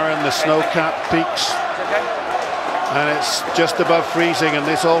at Arran, the snow-capped peaks. And it's just above freezing, and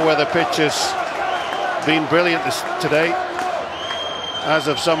this all-weather pitch has been brilliant today, as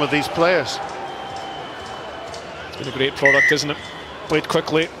of some of these players. It's been a great product, isn't it? Played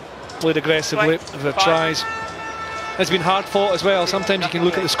quickly, played aggressively, the tries. It's been hard fought as well. Sometimes you can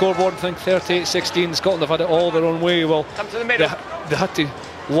look at the scoreboard and think 38-16, Scotland have had it all their own way. Well, they had to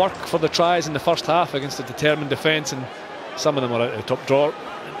work for the tries in the first half against a determined defence, and some of them are out of the top drawer.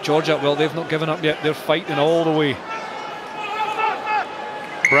 Georgia, well, they've not given up yet. They're fighting all the way.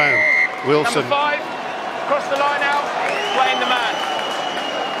 Brown, Wilson. Number 5, across the line out, playing the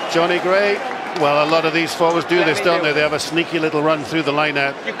man. Johnny Gray. Well, a lot of these forwards do this, don't they? They have a sneaky little run through the line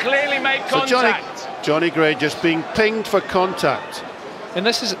out. You clearly made contact. So Johnny Gray just being pinged for contact. And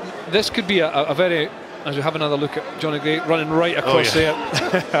this could be a very, as we have another look at Johnny Gray running right across there.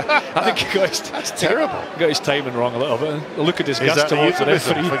 I think he got his, terrible. Got his timing wrong a little bit. A look at his Is guts that a towards the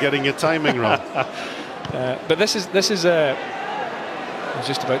euphemism referee for getting your timing wrong? But this is I was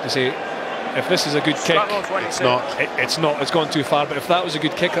just about to say, if this is a good kick, it's not. It's not. It's gone too far. But if that was a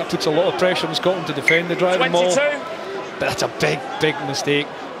good kick, that puts a lot of pressure on Scotland to defend the driving ball. But that's a big mistake.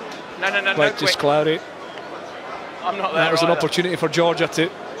 No, Like just Clary. I'm not there. That was an opportunity for Georgia to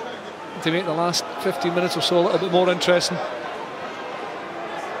make the last 15 minutes or so a little bit more interesting.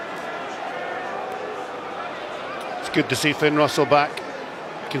 It's good to see Finn Russell back,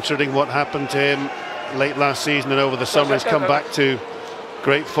 considering what happened to him late last season and over the summer. He's come back to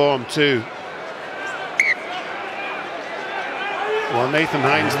great form too. Well, Nathan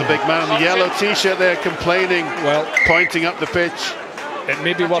Hines, the big man in the yellow t-shirt there, complaining, well, pointing up the pitch. It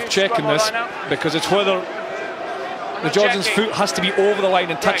may be worth checking this, because it's whether the Georgian's foot has to be over the line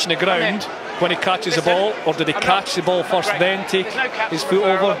and touching the ground when he catches the ball, or did he catch the ball first, then take his foot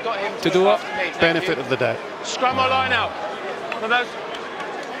over to do it? Benefit of the doubt. Scrum or line out? One of those.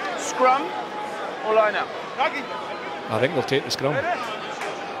 Scrum or line out? I think they'll take the scrum.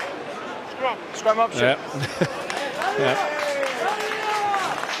 Scrum option. Yeah.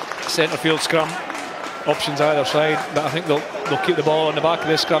 Centre field scrum options either side, but I think they'll keep the ball on the back of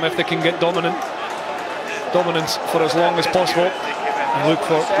the scrum if they can get dominance for as long as possible, and look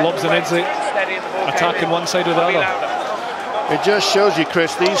for Lobbs and Edsley attacking one side or the other. It just shows you,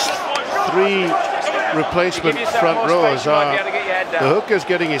 Chris, these three replacement front rows are the hooker's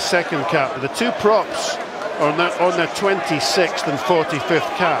getting his second cap, but the two props are on their 26th and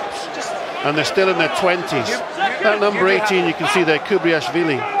 45th caps, and they're still in their 20s. That number 18 you can see there,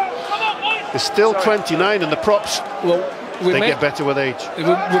 Kubriashvili, is still 29, and the props, they get better with age. We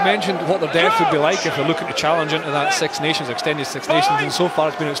mentioned what their depth would be like if they're looking to challenge into that Six Nations, extended Six Nations, and so far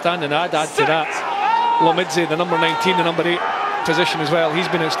it's been outstanding. I'd add to that Lomidze, the number 19, the number 8 position as well. He's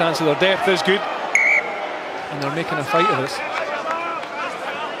been outstanding, so their depth is good, and they're making a fight of this.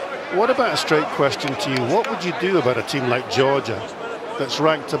 What about a straight question to you? What would you do about a team like Georgia that's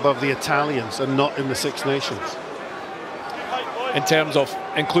ranked above the Italians and not in the Six Nations? In terms of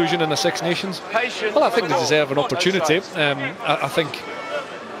inclusion in the Six Nations? Well, I think they deserve an opportunity. I think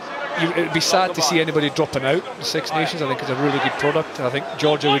it would be sad to see anybody dropping out the Six Nations. I think it's a really good product. I think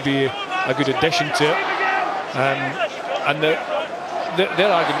Georgia would be a good addition to it. And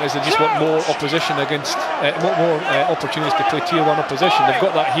their argument is they just want more opposition against, more opportunities to play Tier 1 opposition. They've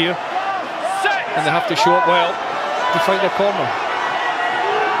got that here, and they have to show up well to fight their corner.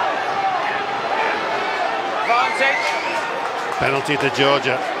 Penalty to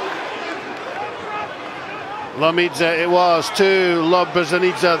Georgia. Lomidze it was to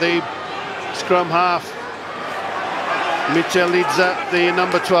Lobrazanidze, the scrum half. Michelidze, the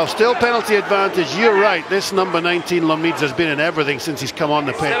number 12. Still penalty advantage. You're right. This number 19 Lomidze has been in everything since he's come on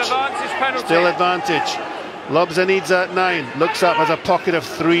the pitch. Still advantage. Lobrazanidze at 9. Looks up as a pocket of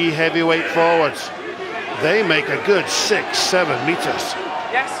 3 heavyweight forwards. They make a good 6-7 metres.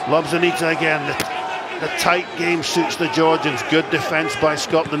 Lobrazanidze again. The tight game suits the Georgians. Good defence by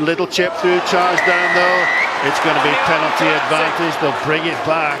Scotland. Little chip through, charge down though. It's going to be penalty advantage. They'll bring it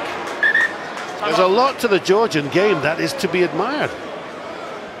back. There's a lot to the Georgian game that is to be admired.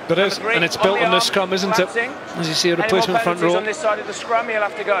 There is, and it's built on the scrum, isn't it? As you see, a replacement front row. On this side of the scrum, he'll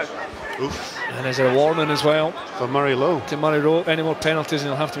have to go. Oof. And there's a warning as well for Murray Lowe. To Murray Lowe. Any more penalties and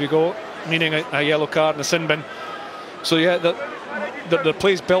he'll have to be go, meaning a yellow card and a sin bin. So yeah, the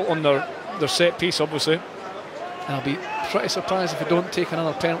play's built on their set piece, obviously. And I'll be pretty surprised if they don't take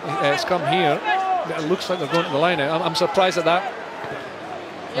another penalty scrum here. It looks like they're going to the line out. I'm surprised at that.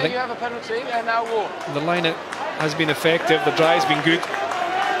 Yeah, you have a penalty, and now what? The line out has been effective, the dry has been good,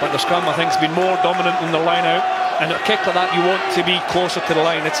 but the scrum I think has been more dominant than the line out. And a kick like that, you want to be closer to the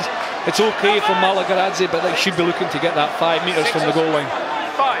line. It's okay from Malagaradze, but they should be looking to get that 5 metres from the goal line.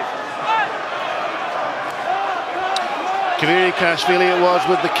 5. Kvirikashvili it was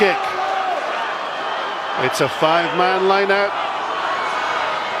with the kick. It's a 5-man line out.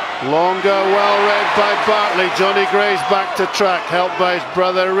 Longer, well read by Bartley. Johnny Gray's back to track, helped by his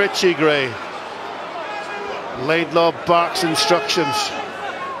brother Richie Gray. Laidlaw barks instructions.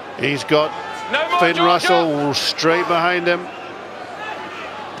 He's got Finn Russell straight behind him.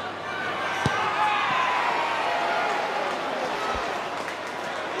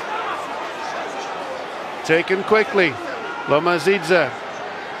 Taken quickly. Lomazidze.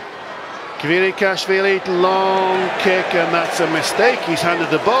 Kvirikashvili, long kick, and that's a mistake. He's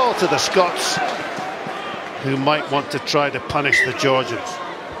handed the ball to the Scots, who might want to try to punish the Georgians.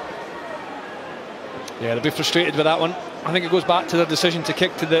 Yeah, they'll be frustrated with that one. I think it goes back to their decision to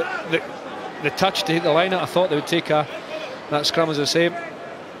kick to the touch to hit the line out. I thought they would take that scrum, as I say.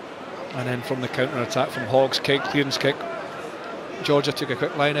 And then from the counter-attack from Hogg's kick, clearance kick, Georgia took a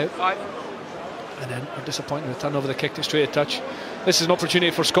quick line out. 5. And then a disappointing return over the kick to straight touch. This is an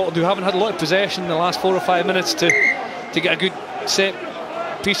opportunity for Scotland, who haven't had a lot of possession in the last 4 or 5 minutes, to get a good set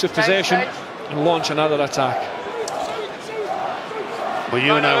piece of possession and launch another attack. Well,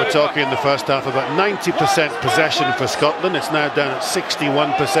 you and I were talking in the first half about 90% possession for Scotland. It's now down at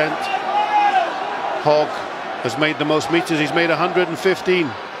 61%. Hogg has made the most meters. He's made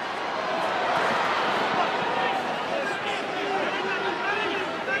 115.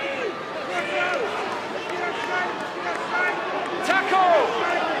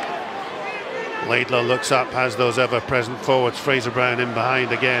 Laidlaw looks up, has those ever-present forwards. Fraser Brown in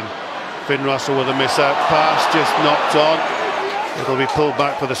behind again. Finn Russell with a miss-out pass, just knocked on. It'll be pulled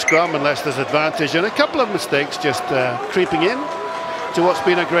back for the scrum unless there's advantage. And a couple of mistakes just creeping in to what's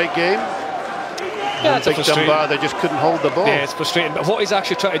been a great game. Yeah, it's Big Dunbar, they just couldn't hold the ball. Yeah, it's frustrating. But what he's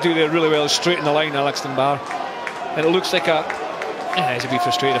actually trying to do there really well is straighten the line, Alex Dunbar. And it looks like he's a bit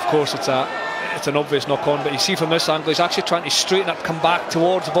frustrated. Of course, it's an obvious knock-on, but you see from this angle, he's actually trying to straighten up, come back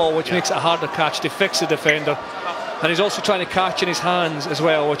towards the ball, which makes it a harder catch to fix the defender. And he's also trying to catch in his hands as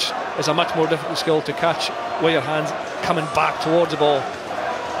well, which is a much more difficult skill to catch with your hands coming back towards the ball.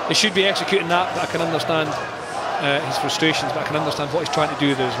 He should be executing that, but I can understand his frustrations, but I can understand what he's trying to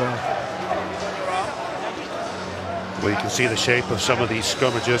do there as well. Well, you can see the shape of some of these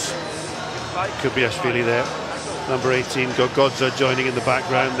scrummages. Kvirikashvili there. Number 18, Gogodza joining in the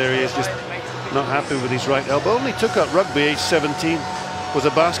background. There he is, just not happy with his right elbow. Only took up rugby, age 17, was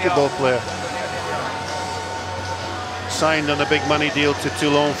a basketball player. Signed on a big money deal to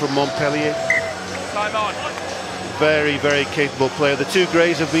Toulon from Montpellier. Time on. Very, very capable player. The two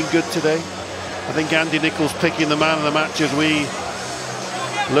Greys have been good today. I think Andy Nichols picking the man of the match as we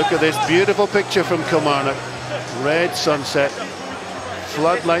look at this beautiful picture from Kilmarnock. Red sunset,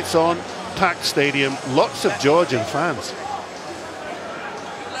 floodlights on, packed stadium, lots of Georgian fans.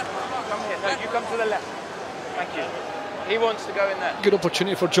 Come here. No, you come to the left. Thank you. He wants to go in there. Good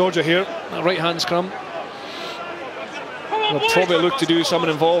opportunity for Georgia here. A right-hand scrum. They'll probably look to do someone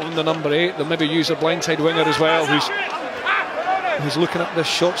involved in the number 8. They'll maybe use a blindside winger as well, who's looking at this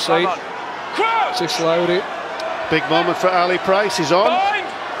short side. 6 Lowry. Big moment for Ali Price. He's on.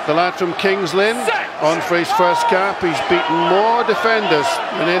 The lad from Kings Lynn, on for his first cap. He's beaten more defenders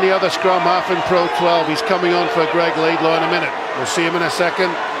than any other scrum half in Pro 12. He's coming on for Greg Laidlaw in a minute. We'll see him in a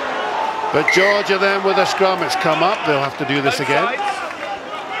second. But Georgia then with a scrum. It's come up. They'll have to do this again.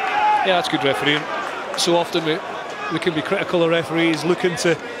 Yeah, that's good refereeing. So often we can be critical of referees looking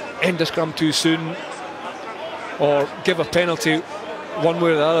to end a scrum too soon or give a penalty one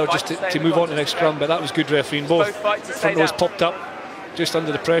way or the other just to move on to the next scrum, but that was good refereeing. Both front rows popped up just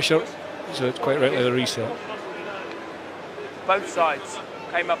under the pressure, so it's quite rightly the reset. Both sides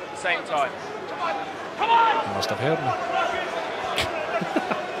came up at the same time. You must have heard me.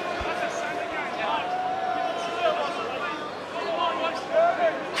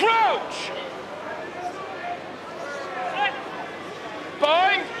 Crouch!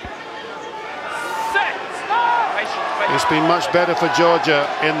 Bind! Set! It's been much better for Georgia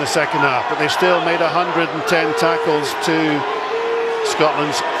in the second half, but they still made 110 tackles to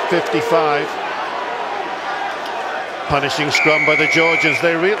Scotland's 55. Punishing scrum by the Georgians.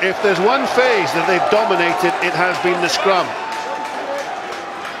 If there's one phase that they've dominated, it has been the scrum.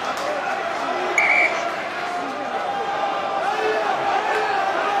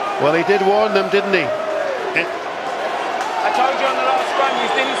 Well, he did warn them, didn't he? I told you on the last scrum, you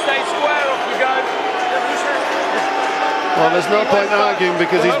didn't stay square, off you go. Well, there's no point arguing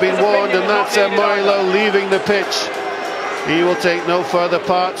because he's been warned, and that's Murray Lowe leaving the pitch. He will take no further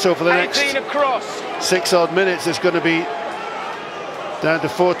part, so for the next 6 odd minutes, it's going to be down to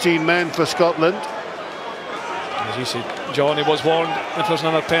 14 men for Scotland. As you said, John, he was warned if there's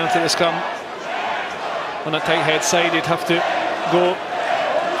another penalty to scrum on that tight head side, he'd have to go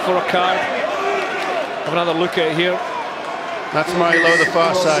for a card. Have another look at it here. That's Milo, the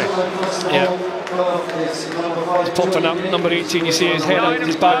far side. Yeah. He's popping up, number 18, you see his head and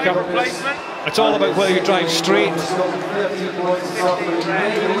his back up. It's all about whether you drive straight.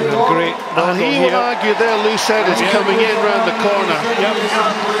 Great. Well, he will argue their loose head is coming in round the corner. Yep.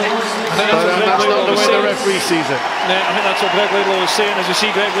 But that's not the way the referee sees it. Yeah, I think that's what Greg Laidlaw was saying. As you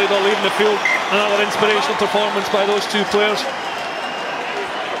see Greg Laidlaw leaving the field, another inspirational performance by those two players.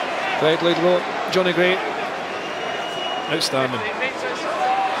 Greg Laidlaw, Johnny Gray, outstanding.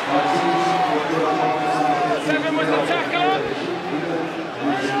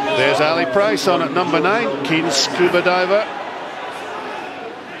 There's Ali Price on at number 9, keen scuba diver.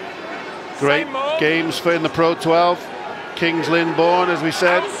 Great games for in the Pro 12. Kings Lynn born, as we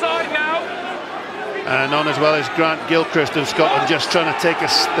said. And on as well as Grant Gilchrist of Scotland, just trying to take the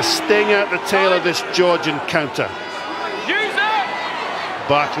sting out the tail of this Georgian counter.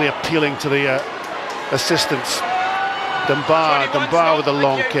 Barkley appealing to the assistants. Dunbar with a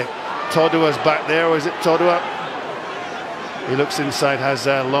long kick. Todua's back there, or is it Todua? He looks inside, has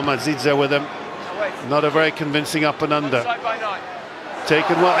Lomazidze with him. Not a very convincing up and under.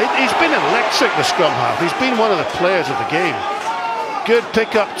 Taken well. He's been electric, the scrum half. He's been one of the players of the game. Good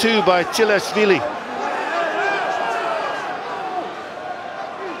pick up too by Tilesvili.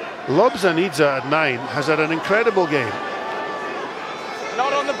 Lobzanidze at 9 has had an incredible game.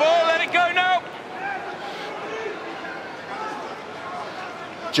 Not on the ball, let it go now.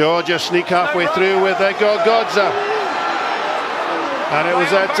 Georgia sneak halfway through with Gogodza. And it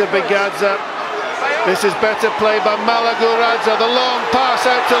was out to Bigadza. This is better play by Malaguradza. The long pass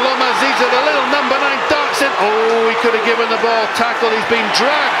out to Lomazidze. The little number 9 darts in. Oh, he could have given the ball tackle. He's been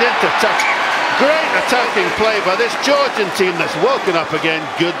dragged into touch. Great attacking play by this Georgian team that's woken up again.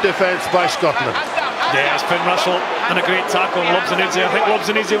 Good defence by Scotland. Yeah, it's Finn Russell and a great tackle on Lobzanidze. I think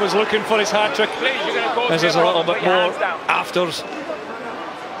Lobzanidze was looking for his hat-trick. This is a little bit more afters.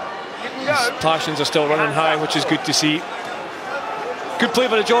 His passions are still running high, which is good to see. Good play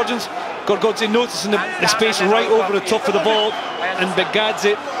by the Georgians. Gorgodze noticing the space right over the top of the ball, and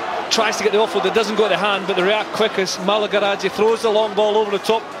Bigadze tries to get the offload. It doesn't go to the hand, but they react quick as Malagaradze throws the long ball over the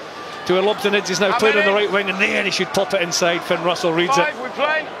top to where Lobzanidze is now playing on the right wing, and there he should pop it inside. Finn Russell reads it.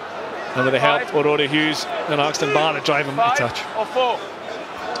 And with the help of Rory Hughes and Axton Barrett drive him to touch.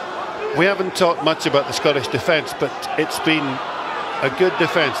 We haven't talked much about the Scottish defence, but it's been a good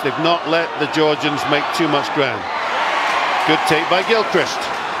defence. They've not let the Georgians make too much ground. Good take by Gilchrist.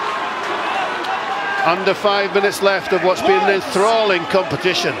 Under 5 minutes left of what's been an enthralling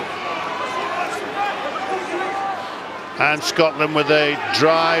competition. And Scotland with a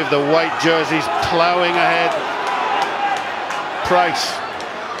drive, the white jerseys ploughing ahead. Price.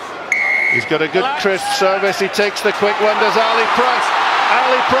 He's got a good crisp service. He takes the quick one. Does Ali Price.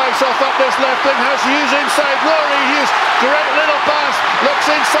 Ali Price off up this left wing. Has Hughes inside. Rory Hughes. Great little pass. Looks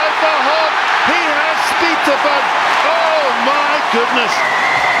inside for Hogg. He has speed to burn. Oh my goodness.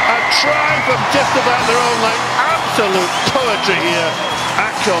 A try from just about their own line. Absolute poetry here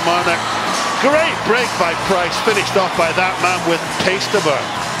at Kilmarnock. Great break by Price. Finished off by that man with pace to burn.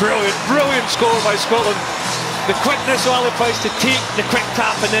 Brilliant, brilliant score by Scotland. The quickness of Ali Price to take the quick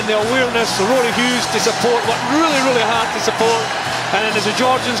tap, and then the awareness of Rory Hughes to support, worked really, really hard to support. And then as the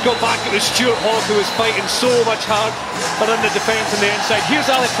Georgians got back, it was Stuart Hogg who was fighting so much hard but in the defence on the inside.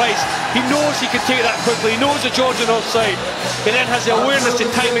 Here's Ali Price. He knows he can take that quickly. He knows the Georgian offside. He then has the awareness to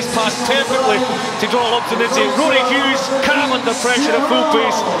time his pass perfectly to draw Lobzanidze. Rory Hughes, calm under pressure at full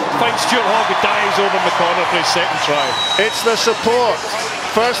pace, finds Stuart Hogg who dives over in the corner for his second try. It's the support.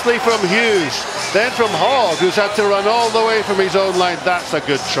 Firstly from Hughes, then from Hogg, who's had to run all the way from his own line. That's a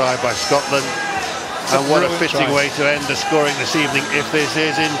good try by Scotland. And what a fitting way to end the scoring this evening, if this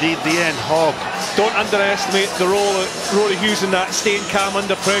is indeed the end. Hogg. Don't underestimate the role of Rory Hughes in that, staying calm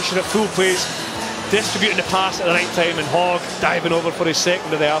under pressure at full pace, distributing the pass at the right time, and Hogg diving over for his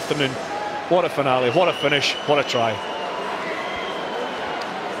second of the afternoon. What a finale, what a finish, what a try.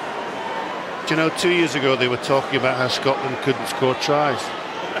 Do you know, 2 years ago they were talking about how Scotland couldn't score tries.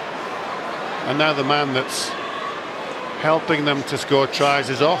 And now the man that's helping them to score tries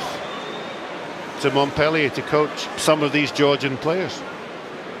is off to Montpellier to coach some of these Georgian players.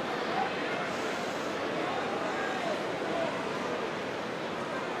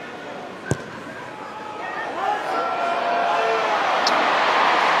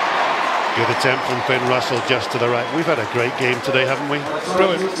 Good attempt from Finn Russell just to the right. We've had a great game today, haven't we?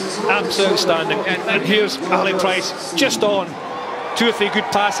 Brilliant, absolutely outstanding. And here's Ali Price just on 2 or 3 good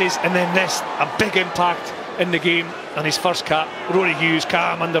passes, and then this, a big impact in the game, and his first cap. Rory Hughes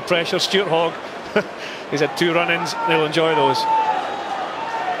calm under pressure. Stuart Hogg, he's had 2 run-ins. They'll enjoy those.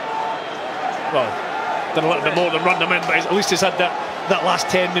 Well, done a little bit more than run them in, but at least he's had that last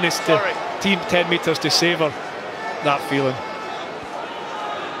 10 minutes to 10 metres to savour that feeling.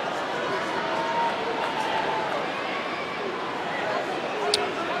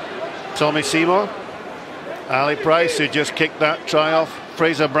 Tommy Seymour, Ali Price, who just kicked that try off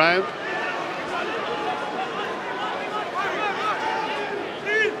Fraser Brown.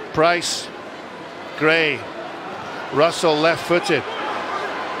 Price, Gray, Russell left-footed.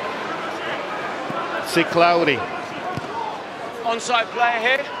 See Cloudy. Onside player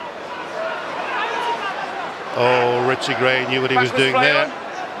here. Oh, Richie Gray knew what he was doing there.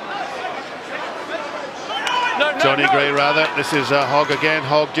 Johnny Gray, rather. This is Hogg again.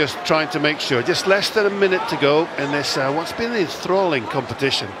 Hogg just trying to make sure. Just less than a minute to go in this, what's been an enthralling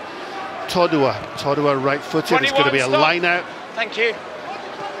competition. Todua right-footed. It's going to be a line-out. Thank you.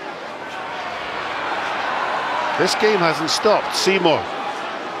 This game hasn't stopped. Seymour.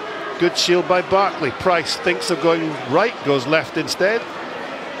 Good shield by Barkley. Price thinks of going right, goes left instead.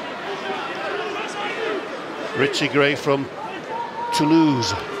 Richie Gray from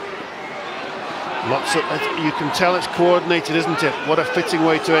Toulouse. Lots of, you can tell it's coordinated, isn't it? What a fitting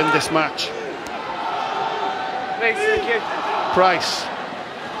way to end this match. Please, thank you. Price.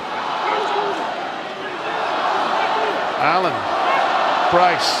 Allen.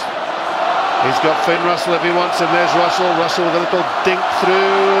 Price. He's got Finn Russell if he wants him. There's Russell. Russell with a little dink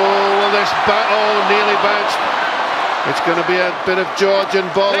through. Nearly bounced. It's going to be a bit of Georgian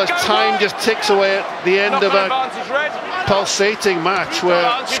ball as time just ticks away at the end of a pulsating match where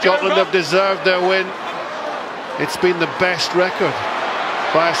Scotland have deserved their win. It's been the best record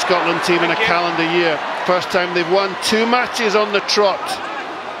by a Scotland team in a calendar year. First time they've won 2 matches on the trot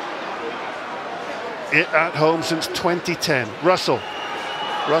at home since 2010. Russell.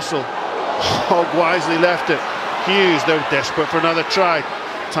 Hogg wisely left it. Hughes, they're desperate for another try.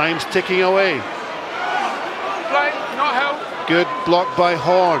 Time's ticking away. Not help. Good block by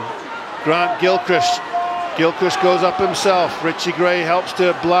Horn. Grant Gilchrist. Gilchrist goes up himself. Richie Gray helps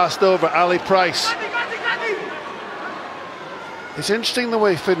to blast over Ali Price. It's interesting the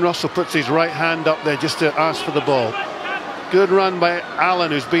way Finn Russell puts his right hand up there just to ask for the ball. Good run by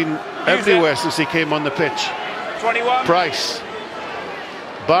Allen, who's been everywhere since he came on the pitch. 21. Price.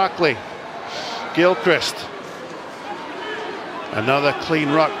 Barkley. Gilchrist. Another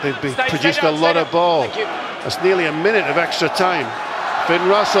clean ruck. They've produced a lot of ball. That's nearly a minute of extra time. Finn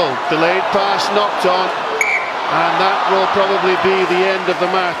Russell, delayed pass, knocked on, and that will probably be the end of the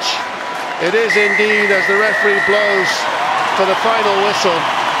match. It is indeed, as the referee blows for the final whistle,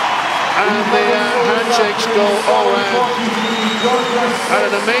 and the handshakes go all round.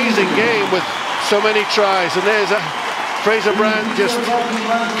 And an amazing game with so many tries, and there's Fraser Brown just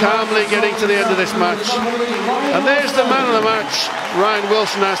calmly getting to the end of this match. And there's the man of the match, Ryan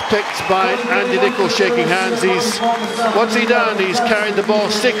Wilson, as picked by Andy Nichols, shaking hands. What's he done? He's carried the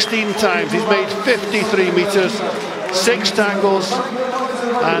ball 16 times. He's made 53 metres, 6 tackles,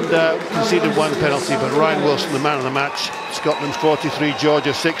 and conceded 1 penalty. But Ryan Wilson, the man of the match. Scotland 43,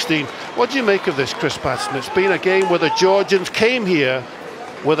 Georgia 16. What do you make of this, Chris Patterson? It's been a game where the Georgians came here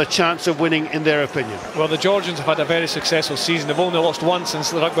with a chance of winning, in their opinion. Well, the Georgians have had a very successful season. They've only lost once since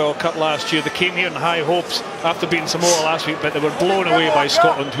the Rugby World Cup last year. They came here in high hopes after beating Samoa last week, but they were blown away by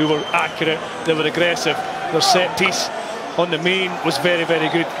Scotland, who were accurate, they were aggressive. Their set piece on the main was very, very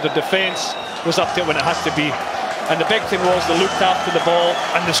good. Their defence was up to it when it had to be. And the big thing was they looked after the ball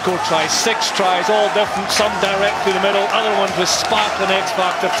and they scored tries. 6 tries, all different, some direct through the middle, other ones with sparkling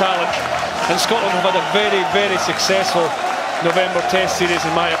X-Factor talent. And Scotland have had a very, very successful November Test series,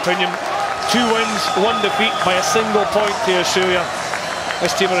 in my opinion. 2 wins, 1 defeat by a single point to Australia.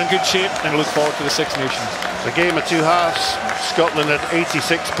 This team are in good shape and look forward to the Six Nations. The game of 2 halves. Scotland had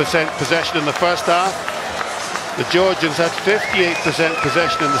 86% possession in the first half. The Georgians had 58%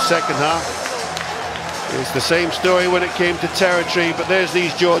 possession in the second half. It's the same story when it came to territory, but there's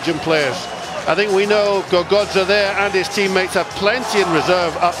these Georgian players. I think we know Gogodza there and his teammates have plenty in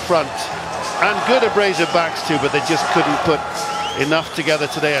reserve up front. And good abrasive backs too, but they just couldn't put enough together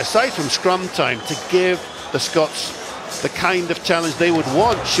today, aside from scrum time, to give the Scots the kind of challenge they would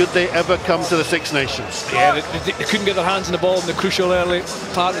want should they ever come to the Six Nations. Yeah, they couldn't get their hands on the ball in the crucial early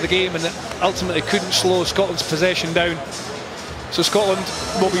part of the game, and ultimately couldn't slow Scotland's possession down. So Scotland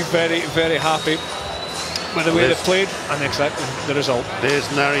will be very, very happy with the way they played and exactly the result. There's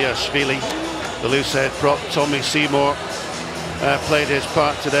Nariashvili, the loose head prop. Tommy Seymour played his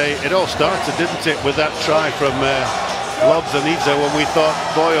part today. It all started, didn't it, with that try from Lobzanidze when we thought,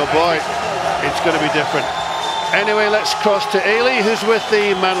 boy oh boy, it's going to be different. Anyway, let's cross to Ailey, who's with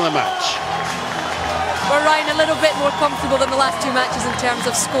the man of the match. Well, Ryan, a little bit more comfortable than the last two matches in terms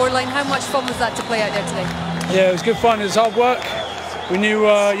of scoreline. How much fun was that to play out there today? Yeah, it was good fun. It was hard work. We knew,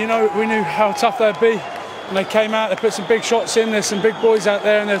 we knew how tough they'd be, and they came out. They put some big shots in. There's some big boys out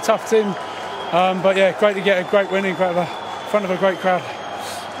there, and they're a tough team. But yeah, great to get a great win in front of a great crowd.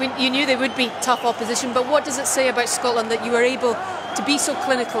 You knew they would be tough opposition, but what does it say about Scotland that you were able to be so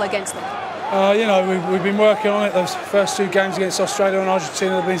clinical against them? We've been working on it. Those first two games against Australia and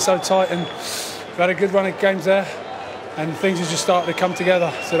Argentina have been so tight, and we've had a good run of games there, and things have just started to come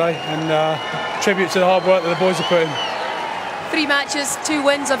together today, and tribute to the hard work that the boys have put in. 3 matches, 2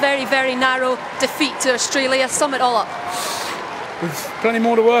 wins, a very, very narrow defeat to Australia. Sum it all up. We've plenty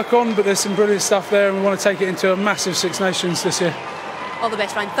more to work on, but there's some brilliant stuff there, and we want to take it into a massive Six Nations this year. All the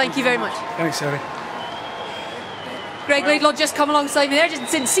best, Ryan. Thank you very much. Thanks, Ellie. Greg Laidlaw just come alongside me there.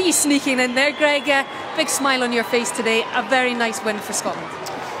 Just didn't see you sneaking in there. Greg, big smile on your face today. A very nice win for Scotland.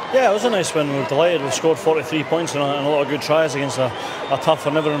 Yeah, it was a nice win. We're delighted. We've scored 43 points and a lot of good tries against a tough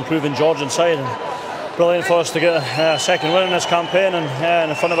and ever improving Georgian side. And brilliant for us to get a second win in this campaign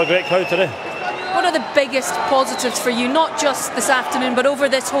and in front of a great crowd today. What are the biggest positives for you, not just this afternoon, but over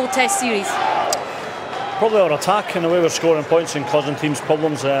this whole Test series? Probably our attack and the way we're scoring points and causing teams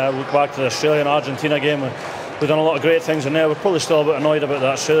problems. Look back to the Australia and Argentina game. We've done a lot of great things in there. We're probably still a bit annoyed about the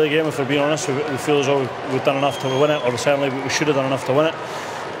Australia game, if we're being honest. We feel as though we've done enough to win it, or certainly we should have done enough to win it.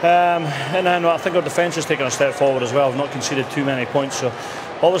 And then I think our defence has taken a step forward as well. We've not conceded too many points. So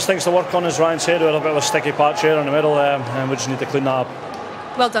all those things to work on, as Ryan said. We had a bit of a sticky patch here in the middle, and we just need to clean that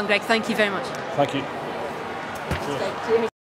up. Well done, Greg. Thank you very much. Thank you.